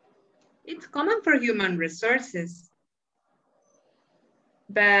 It's common for human resources,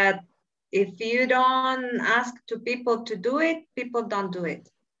 but if you don't ask to people to do it, people don't do it.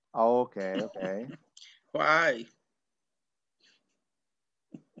 Okay, okay. Why?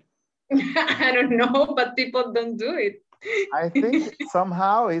 I don't know, but people don't do it. I think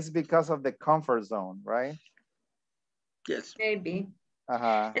somehow it's because of the comfort zone, right? Yes. Maybe.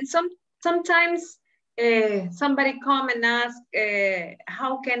 Uh-huh. And sometimes somebody come and ask,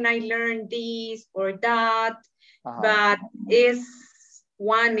 how can I learn this or that? But it's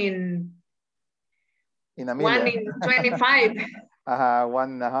one in a million. 1 in 25. 1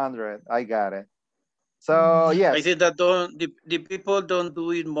 in 100. I got it. So yes. I think that the people don't do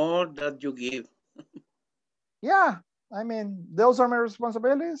it more than you give. Yeah, I mean, those are my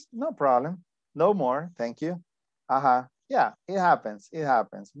responsibilities. No problem. No more. Thank you. Yeah, it happens. It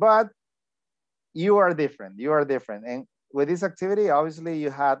happens. But you are different. You are different. And with this activity, obviously,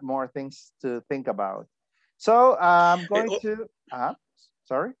 you had more things to think about. So I'm going to.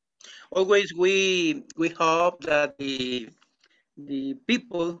 Sorry. Always we hope that the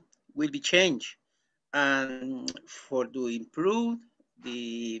people will be changed. And for to improve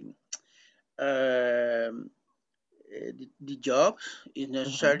the the job is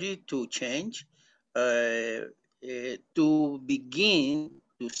necessary to change to begin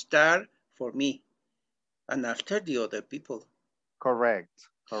to start for me and after the other people. Correct,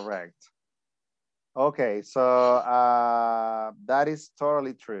 correct. Okay, so that is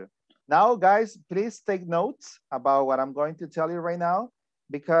totally true. Now, guys, please take notes about what I'm going to tell you right now,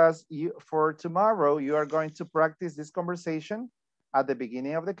 because for tomorrow, you are going to practice this conversation at the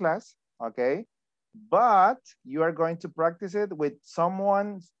beginning of the class, okay? But you are going to practice it with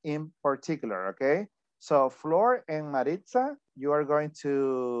someone in particular, okay? So Flor and Maritza, you are going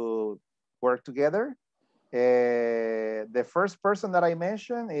to work together. The first person that I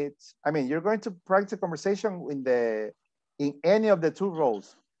mentioned, you're going to practice a conversation in any of the two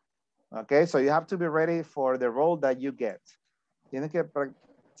roles. Okay, so you have to be ready for the role that you get. Tienes que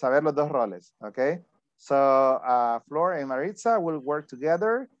saber los dos roles, okay? So Flor and Maritza will work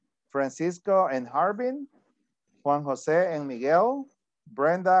together. Francisco and Harbin, Juan Jose and Miguel,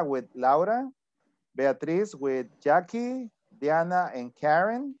 Brenda with Laura, Beatriz with Jackie, Diana and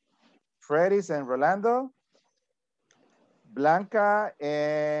Karen, Fredis and Rolando, Blanca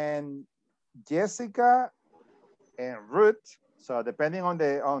and Jessica and Ruth. So depending on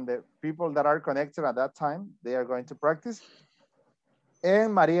the people that are connected at that time, they are going to practice.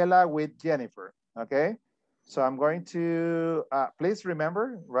 And Mariela with Jennifer, okay? So I'm going to, please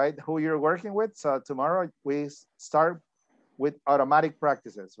remember, right, who you're working with. So tomorrow we start with automatic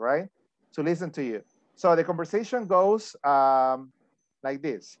practices, right? To listen to you. So the conversation goes like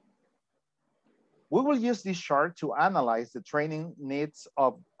this. We will use this chart to analyze the training needs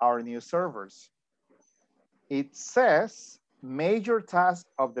of our new servers. It says major tasks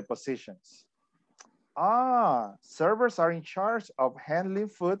of the positions. Servers are in charge of handling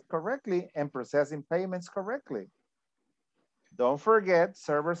food correctly and processing payments correctly. Don't forget,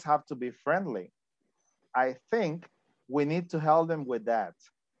 servers have to be friendly. I think we need to help them with that.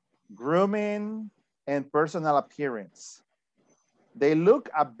 Grooming and personal appearance. They look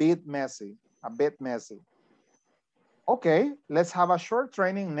a bit messy. Okay, let's have a short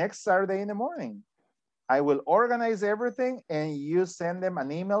training next Saturday in the morning. I will organize everything and you send them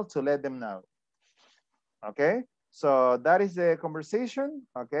an email to let them know. Okay, so that is the conversation,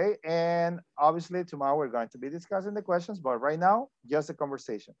 okay? And obviously tomorrow we're going to be discussing the questions, but right now, just a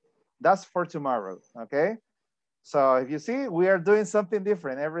conversation. That's for tomorrow, okay? So if you see, we are doing something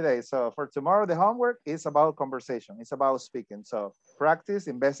different every day. So for tomorrow, the homework is about conversation. It's about speaking. So practice,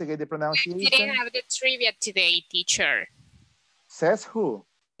 investigate the pronunciation. We didn't have the trivia today, teacher. Says who?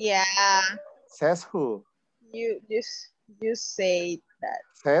 Yeah. Says who? You say that.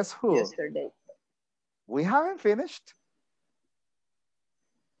 Says who? Yesterday. We haven't finished.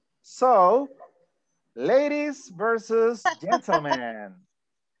 So, ladies versus gentlemen.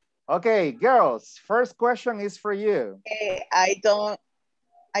 Okay, girls, first question is for you. I don't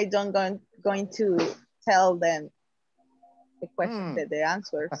going to tell them the question, the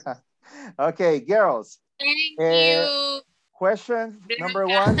answers. Okay, girls. Thank you. Question number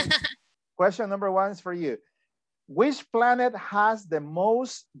one. Question number one is for you. Which planet has the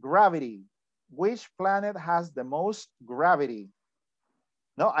most gravity? Which planet has the most gravity?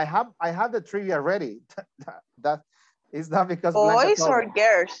 No, I have the trivia ready. That is not because boys or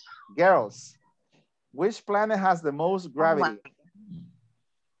girls? Girls. Which planet has the most gravity?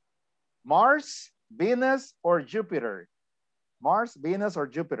 Mars, Venus, or Jupiter? Mars, Venus, or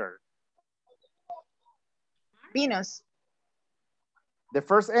Jupiter? Venus. The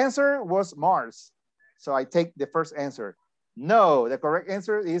first answer was Mars. So I take the first answer. No, the correct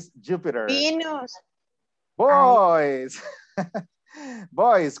answer is Jupiter. Venus. Boys.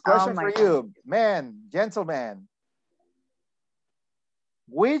 Boys, question for God. you. Men, gentlemen.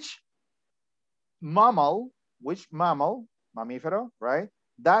 Which mammal, mamífero, right,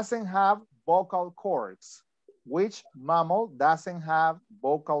 doesn't have vocal cords? Which mammal doesn't have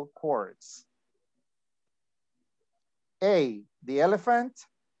vocal cords? A, the elephant.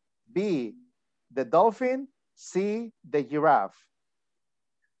 B, the dolphin. C, the giraffe.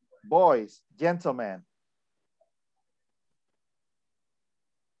 Boys, gentlemen.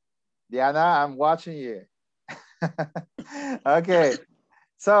 Diana, I'm watching you. Okay.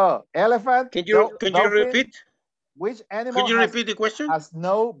 So, elephant. Can you repeat? Which animal repeat the question? Has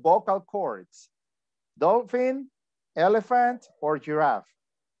no vocal cords? Dolphin, elephant, or giraffe?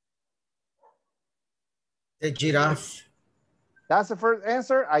 The giraffe. That's the first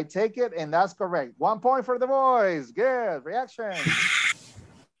answer. I take it, and that's correct. 1 point for the boys. Good reaction.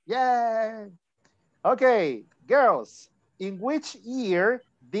 Yay. Okay, girls. In which year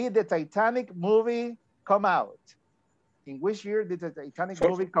did the Titanic movie come out? In which year did the Titanic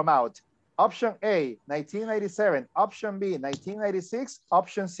movie come out? Option A, 1997. Option B, 1996.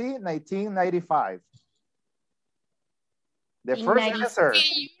 Option C, 1995. The first answer. Can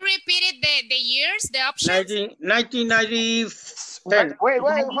you repeat it, the years, the options? 1997. Wait.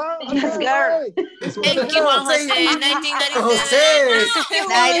 Juan, Girl. Thank you, Juan Jose. 1997.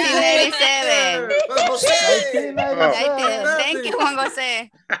 1997. 1997. Thank you, Juan Jose.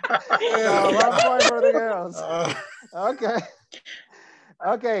 So 1 point for the girls. Okay.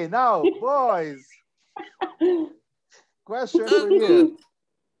 Okay, now, boys. Question for you.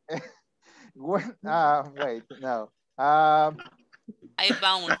 When, wait, no. I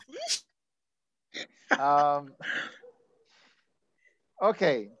found.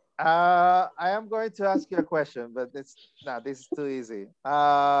 Okay. I am going to ask you a question, but this is too easy.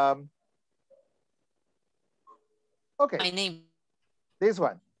 Okay. My name. This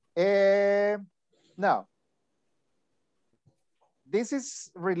one. Now, this is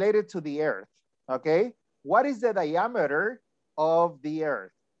related to the Earth, okay? What is the diameter of the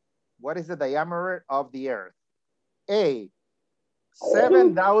Earth? What is the diameter of the Earth? A,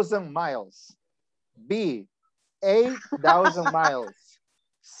 7,000 miles. B, 8,000 miles.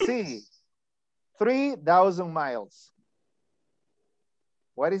 C, 3,000 miles.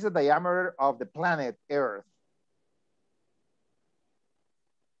 What is the diameter of the planet Earth?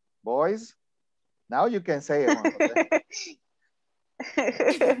 Boys, now you can say it.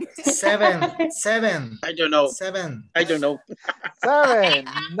 Seven. I don't know. 7. I don't know. 7.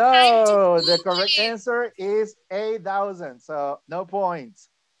 No, the correct answer is 8,000. So no points.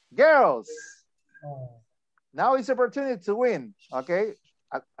 Girls, now it's opportunity to win. Okay,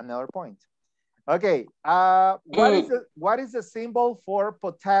 another point. Okay, what is the symbol for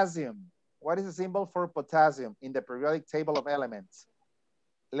potassium? What is the symbol for potassium in the periodic table of elements?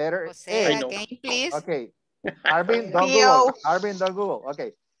 Letter A. Again, please. Okay. Arvin, don't Google. Arvin, don't Google.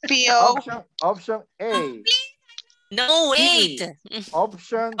 Okay. Option A. No, wait.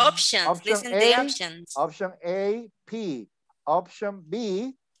 Options. Listen A, the options. Option A, P. Option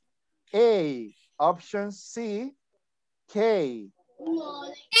B, A. Option C, K.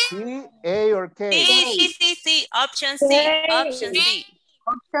 C, A, or K? C. Option C. Option C.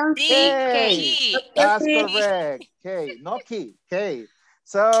 Option D. K. That's correct. K. No key. K.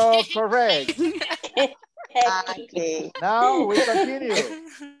 So correct. Okay. Now we continue.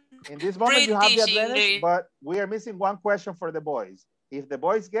 In this moment, you have the British advantage, English. but we are missing one question for the boys. If the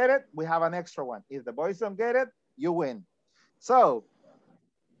boys get it, we have an extra one. If the boys don't get it, you win. So,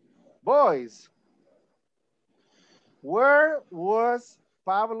 boys, where was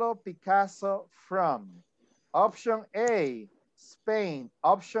Pablo Picasso from? Option A, Spain.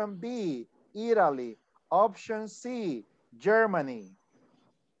 Option B, Italy. Option C, Germany.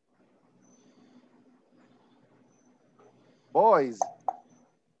 Boys.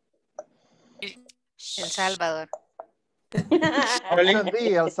 El Salvador. Option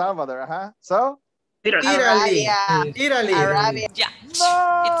D, El Salvador. So? Italy. Arabia. Yeah.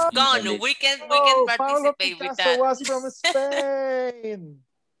 No. It's gone. We can participate with that. Was from Spain.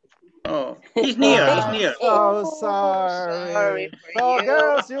 Oh, he's near. He's near. So sorry. So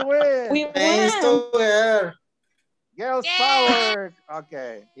girls, you win. Thanks to her. Girls power.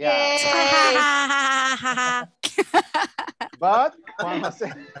 Okay. Yeah. But Juan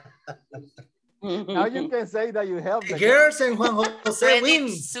Jose, now you can say that you helped the girls and Juan Jose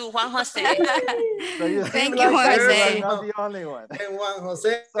wins. To Juan Jose. So you Thank like you, Juan Jose. I'm not the only one. And Juan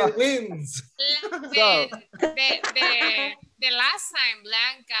Jose wins. The last time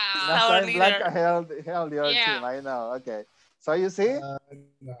Blanca. Last time Blanca held your Yeah. team. I know. Okay. So you see,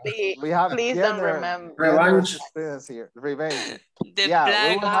 we have Please don't remember. revenge experience here. Revenge. Yeah,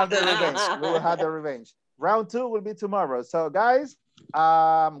 we will have the revenge. We will have the revenge. Round 2 will be tomorrow. So guys,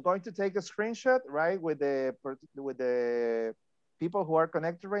 I'm going to take a screenshot, right, with the people who are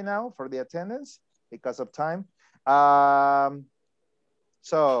connected right now for the attendance because of time.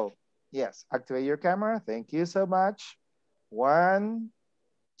 So yes, activate your camera. Thank you so much. 1,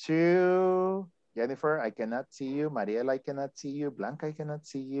 2, Jennifer, I cannot see you. Mariela, I cannot see you. Blanca, I cannot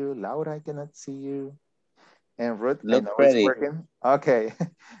see you. Laura, I cannot see you. And Ruth, I know it's working. Okay.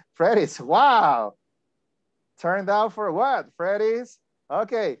 Freddy's, wow. Turned out for what, Freddy's?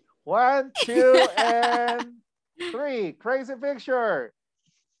 Okay, 1, 2, and 3. Crazy picture.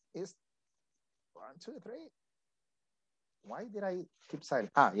 Is 1, 2, 3. Why did I keep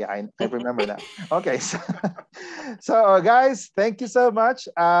silent? Ah, yeah, I remember that. Okay, so guys, thank you so much.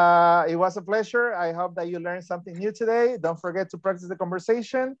 It was a pleasure. I hope that you learned something new today. Don't forget to practice the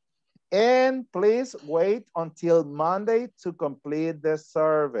conversation. And please wait until Monday to complete the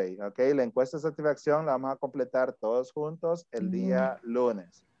survey. Okay, la encuesta de satisfacción la vamos a completar todos juntos el día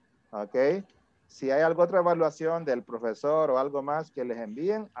lunes. Ok, si hay alguna otra evaluación del profesor o algo más que les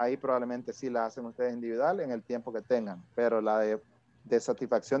envíen, ahí probablemente sí la hacen ustedes individual en el tiempo que tengan. Pero la de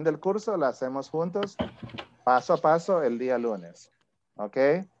satisfacción del curso la hacemos juntos paso a paso el día lunes. Ok,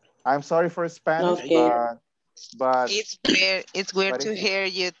 I'm sorry for Spanish, but it's weird to hear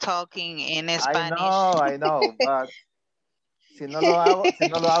you talking in Spanish. I know, but si no lo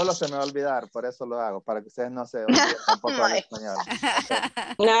hablo se me va a olvidar, por eso lo hago, para que ustedes no se olviden tampoco del español.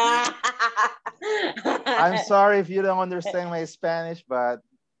 Okay. I'm sorry if you don't understand my Spanish, but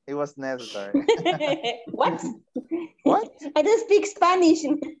it was necessary. What? What? I don't speak Spanish.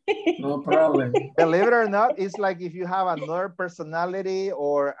 No problem. Believe it or not, it's like if you have another personality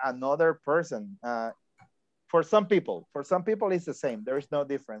or another person. For some people it's the same. There is no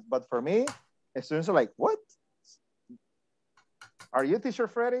difference. But for me, students are like, what? Are you teacher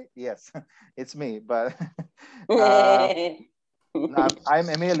Freddy? Yes, it's me. But I'm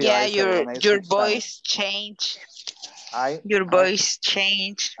Emilio. Yeah, your voice changed. Your voice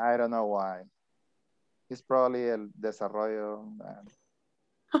changed. I don't know why. It's probably el desarrollo.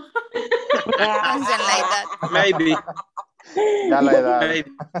 Something like that. Maybe. Ya la edad.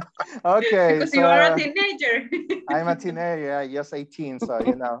 Okay. Because you are a teenager. I'm a teenager, just 18, so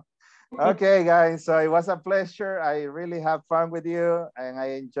you know. Okay, guys, so it was a pleasure. I really have fun with you and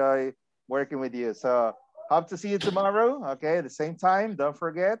I enjoy working with you. So hope to see you tomorrow, okay, at the same time, don't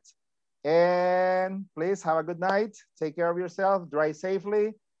forget. And please have a good night. Take care of yourself, drive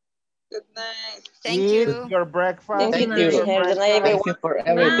safely. Good night. Thank Eat you. your breakfast. Thank you. Thank you for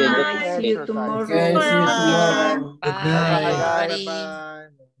everything. See you tomorrow. Okay, see you tomorrow. Good Bye, night. guys. Bye.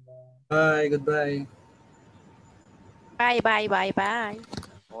 Bye. Goodbye. Bye, bye, bye, bye.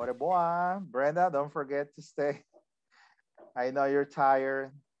 Au revoir. Brenda, don't forget to stay. I know you're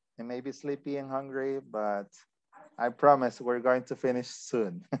tired and maybe sleepy and hungry, but I promise we're going to finish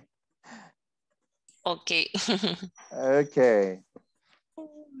soon. Okay. Okay.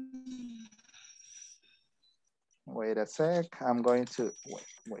 Wait a sec. I'm going to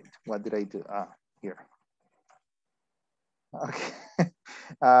wait. What did I do? Ah, here. Okay.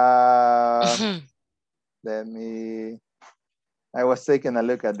 Let me. I was taking a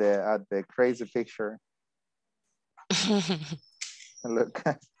look at the crazy picture. Look.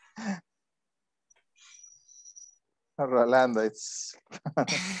 Rolando, it's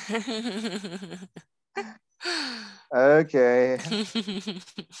okay.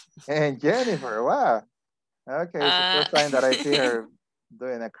 And Jennifer, wow. Okay, it's the first time that I see her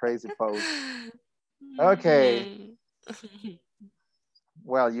doing a crazy pose. Okay.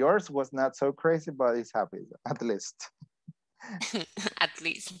 Well, yours was not so crazy, but it's happy, at least. At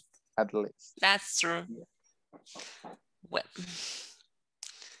least. At least. That's true. Well.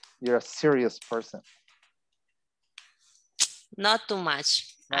 You're a serious person. Not too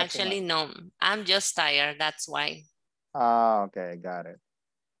much. Not Actually, too much. no. I'm just tired. That's why. Ah, okay, got it.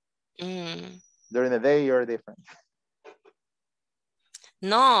 During the day, you're different.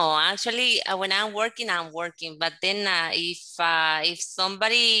 No, actually, when I'm working. But then if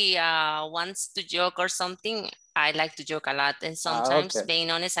somebody wants to joke or something, I like to joke a lot. And sometimes, okay. being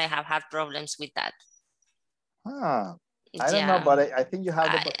honest, I have had problems with that. I don't know, but I think you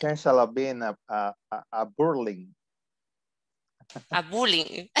have the potential of being a burling. A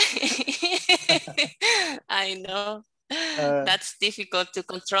bullying. I know. That's difficult to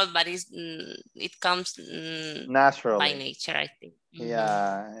control, but it comes naturally by nature, I think.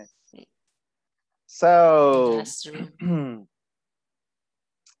 Yeah. So that's true.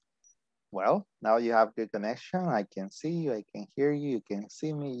 Well, now you have good connection. I can see you, I can hear you, you can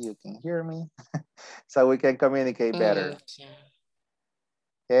see me, you can hear me. So we can communicate better.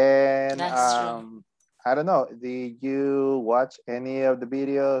 And that's true. I don't know, did you watch any of the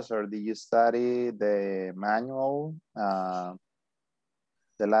videos or did you study the manual the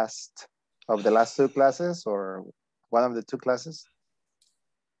last two classes or one of the two classes?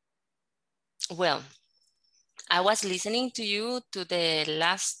 Well, I was listening to you to the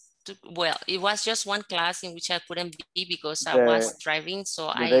last, well, it was just one class in which I couldn't be because I was driving, so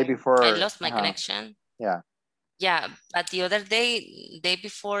I lost my connection. Yeah. Yeah, but the other day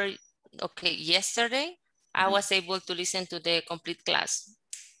before, okay, yesterday, I was able to listen to the complete class.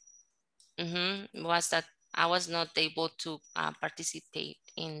 Was that I was not able to participate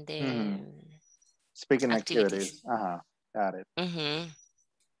in the speaking activities. Got it.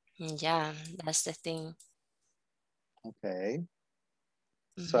 Yeah, that's the thing. Okay.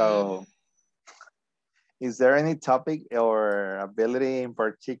 So Is there any topic or ability in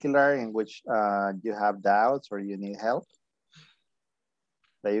particular in which you have doubts or you need help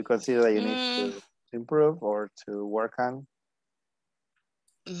that you consider that you need to improve or to work on?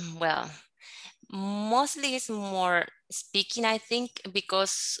 Well, mostly it's more speaking, I think,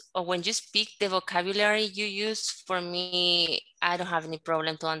 because when you speak, the vocabulary you use, for me, I don't have any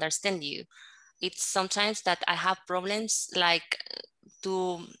problem to understand you. It's sometimes that I have problems like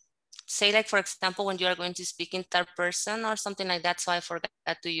to say, like, for example, when you are going to speak in third person or something like that, so I forgot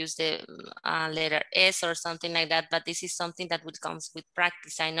to use the letter S or something like that, but this is something that will come with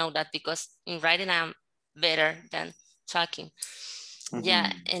practice. I know that because in writing I'm better than talking.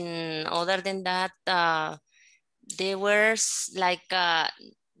 Yeah, and other than that, there was like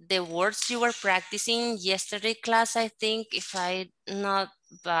the words you were practicing yesterday class, I think, if I'm not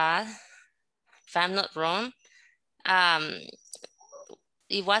wrong,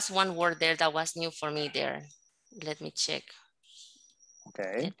 it was one word there that was new for me there. Let me check.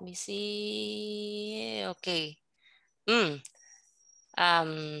 Okay. Let me see. Okay.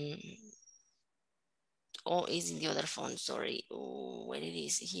 Oh, it's in the other phone, sorry. Oh, where it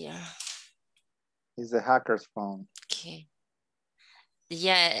is here. It's the hacker's phone. Okay.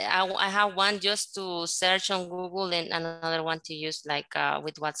 Yeah, I have one just to search on Google and another one to use like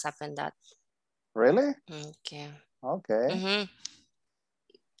with WhatsApp and that. Really? Okay. Okay.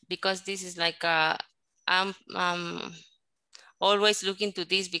 Because this is like I'm always looking to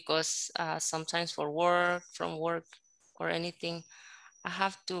this because sometimes for work, from work or anything, I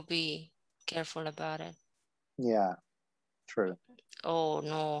have to be careful about it. Yeah, true. Oh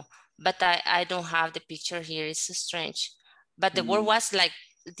no, but I don't have the picture here. It's so strange. But the word was like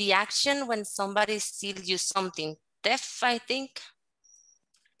the action when somebody steals you something. Theft, I think.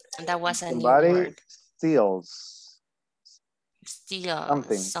 That was a new word. Steals. Steal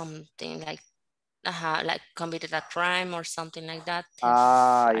something like committed a crime or something like that.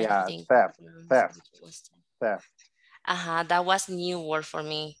 Yeah, theft. That was new word for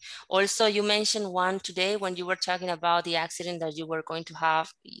me. Also, you mentioned one today when you were talking about the accident that you were going to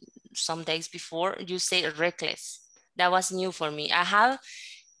have some days before. You say reckless. That was new for me. I have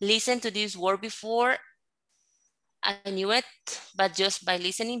listened to this word before. I knew it, but just by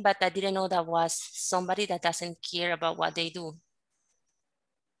listening, but I didn't know that was somebody that doesn't care about what they do.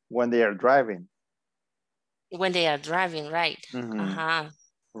 When they are driving. When they are driving, right.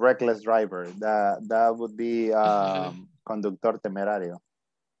 Reckless driver. That would be conductor temerario.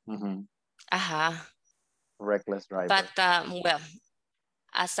 Reckless driver. But well,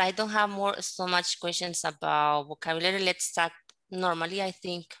 as I don't have so much questions about vocabulary, let's start normally, I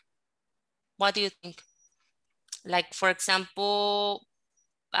think. What do you think? Like, for example,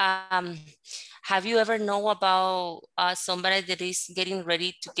 have you ever know about somebody that is getting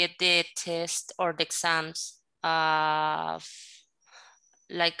ready to get the test or the exams?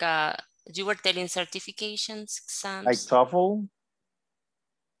 Like you were telling certifications, exams? Like TOEFL?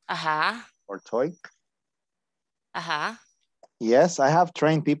 Or TOEIC? Yes, I have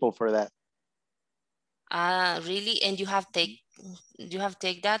trained people for that. Really? And you have take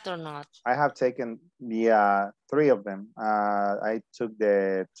that or not? I have taken the 3 of them. I took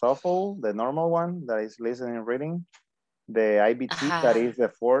the TOEFL, the normal one that is listening and reading, the IBT that is the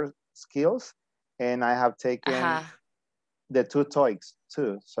 4 skills, and I have taken the 2 TOEICs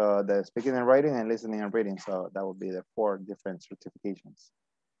too. So the speaking and writing and listening and reading. So that would be the 4 different certifications.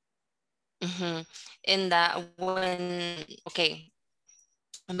 And that okay,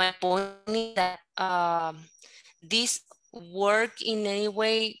 my point is that this work in any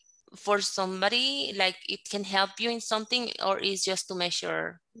way for somebody, like it can help you in something, or is just to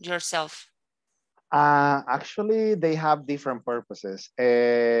measure yourself? Actually, they have different purposes.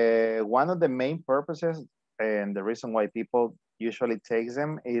 One of the main purposes and the reason why people usually take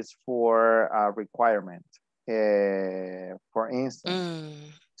them is for a requirement. For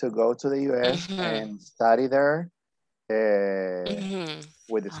instance, to go to the US and study there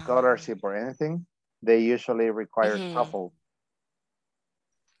with a scholarship or anything, they usually require TOEFL.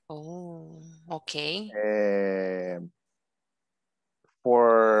 Oh, okay.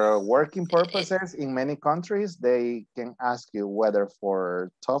 For working purposes in many countries, they can ask you whether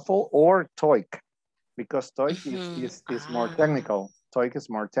for TOEFL or TOEIC, because TOEIC is more technical. TOEIC is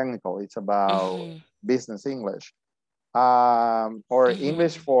more technical. It's about business English. Or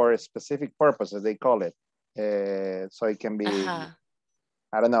English for specific purposes, they call it. So it can be,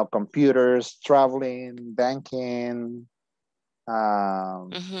 I don't know, computers, traveling, banking,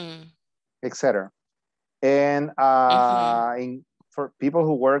 etc. And for people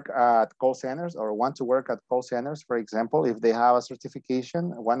who work at call centers or want to work at call centers, for example, if they have a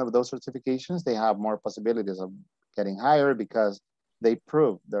certification, one of those certifications, they have more possibilities of getting hired because they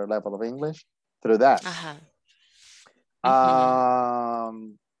prove their level of English through that.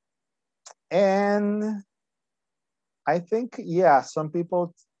 And I think, yeah, some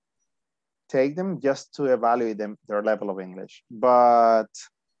people take them just to evaluate their level of English. But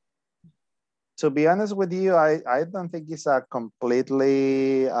to be honest with you, I don't think it's a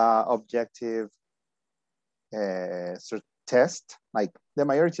completely objective test. Like the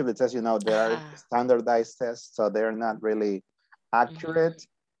majority of the tests, you know, there are standardized tests, so they're not really accurate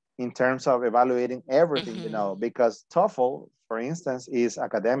in terms of evaluating everything, you know, because TOEFL, for instance, is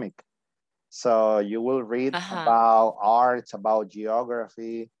academic. So you will read about arts, about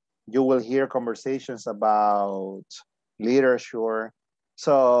geography. You will hear conversations about literature.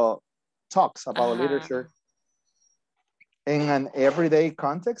 So talks about literature in an everyday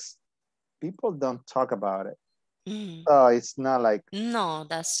context, people don't talk about it. So it's not like, no,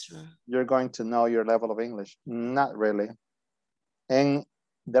 that's true, you're going to know your level of English. Not really. And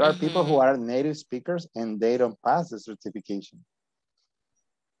there are people who are native speakers and they don't pass the certification.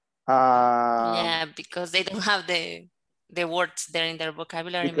 Yeah, because they don't have the words there in their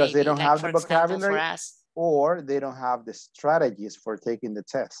vocabulary. Because maybe, they don't like, have for the example, vocabulary, for us. or they don't have the strategies for taking the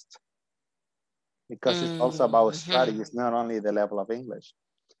test. Because it's also about strategies, not only the level of English.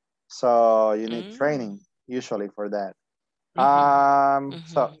 So you need training usually for that.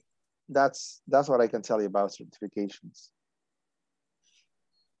 So that's what I can tell you about certifications.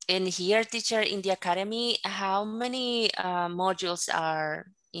 And here, teacher, in the academy, how many modules are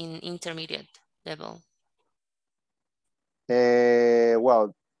in intermediate level?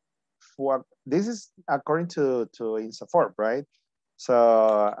 Well, for this is according to INSAFORP, right?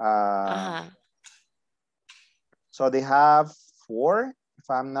 So so they have 4, if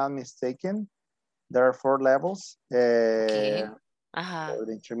I'm not mistaken. There are 4 levels for the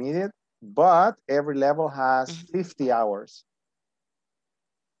intermediate, but every level has 50 hours.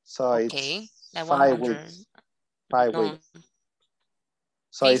 So it's like 5 weeks. 5 weeks.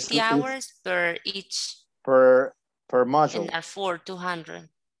 So 50 hours per each. Per module. And for 200.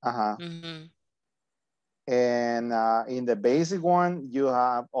 And in the basic one, you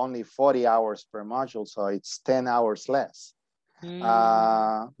have only 40 hours per module, so it's 10 hours less.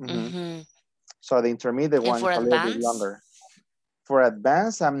 So the intermediate one is a little bit longer. For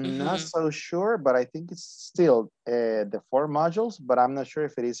advanced, I'm not so sure, but I think it's still the 4 modules, but I'm not sure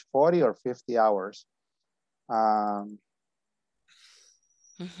if it is 40 or 50 hours. And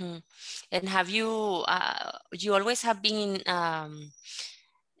have you, you always have been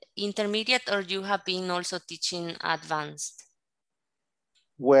intermediate, or you have been also teaching advanced?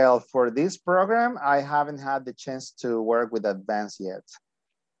 Well, for this program, I haven't had the chance to work with advanced yet.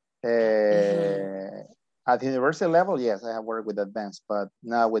 At the university level, yes, I have worked with advanced, but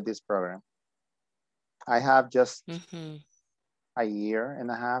not with this program. I have just a year and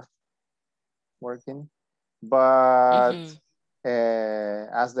a half working, but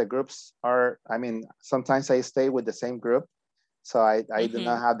as the groups are, I mean, sometimes I stay with the same group, so I do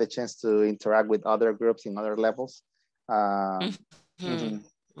not have the chance to interact with other groups in other levels. But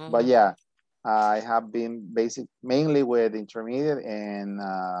yeah, I have been mainly with intermediate and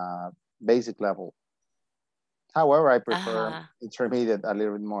basic level. However, I prefer intermediate a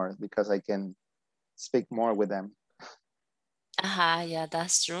little bit more because I can speak more with them. Yeah,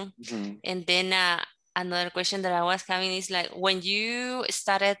 that's true. And then another question that I was having is, like, when you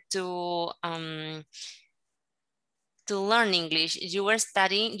started to learn English, you were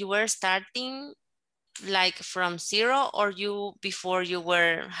starting like from zero, or before you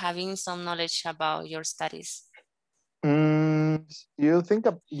were having some knowledge about your studies? You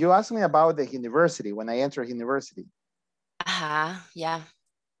asked me about the university, when I entered university. Yeah.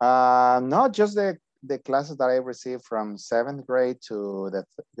 Not just the classes that I received from 7th grade to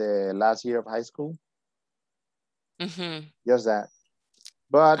the last year of high school. Just that.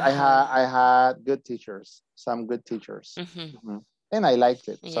 But I had good teachers, some good teachers. And I liked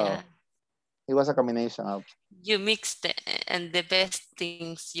it. So it was a combination of. You mixed and the best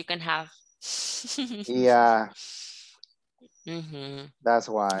things you can have. Yeah. That's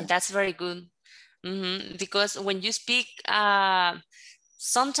why. That's very good. Because when you speak,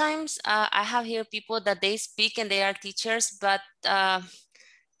 sometimes I have heard people that they speak and they are teachers, but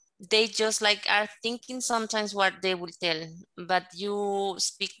they just like are thinking sometimes what they will tell, but you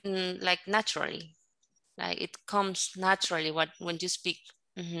speak like naturally, like it comes naturally when you speak.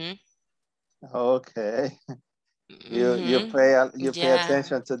 Okay. You pay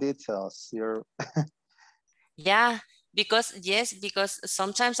attention to details. You're yeah, Because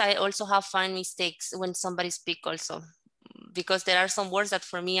sometimes I also have find mistakes when somebody speak also, because there are some words that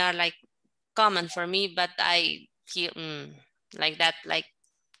for me are like common for me, but I hear like that, like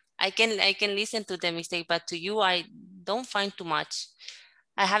I can listen to the mistake, but to you I don't find too much.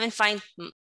 I haven't find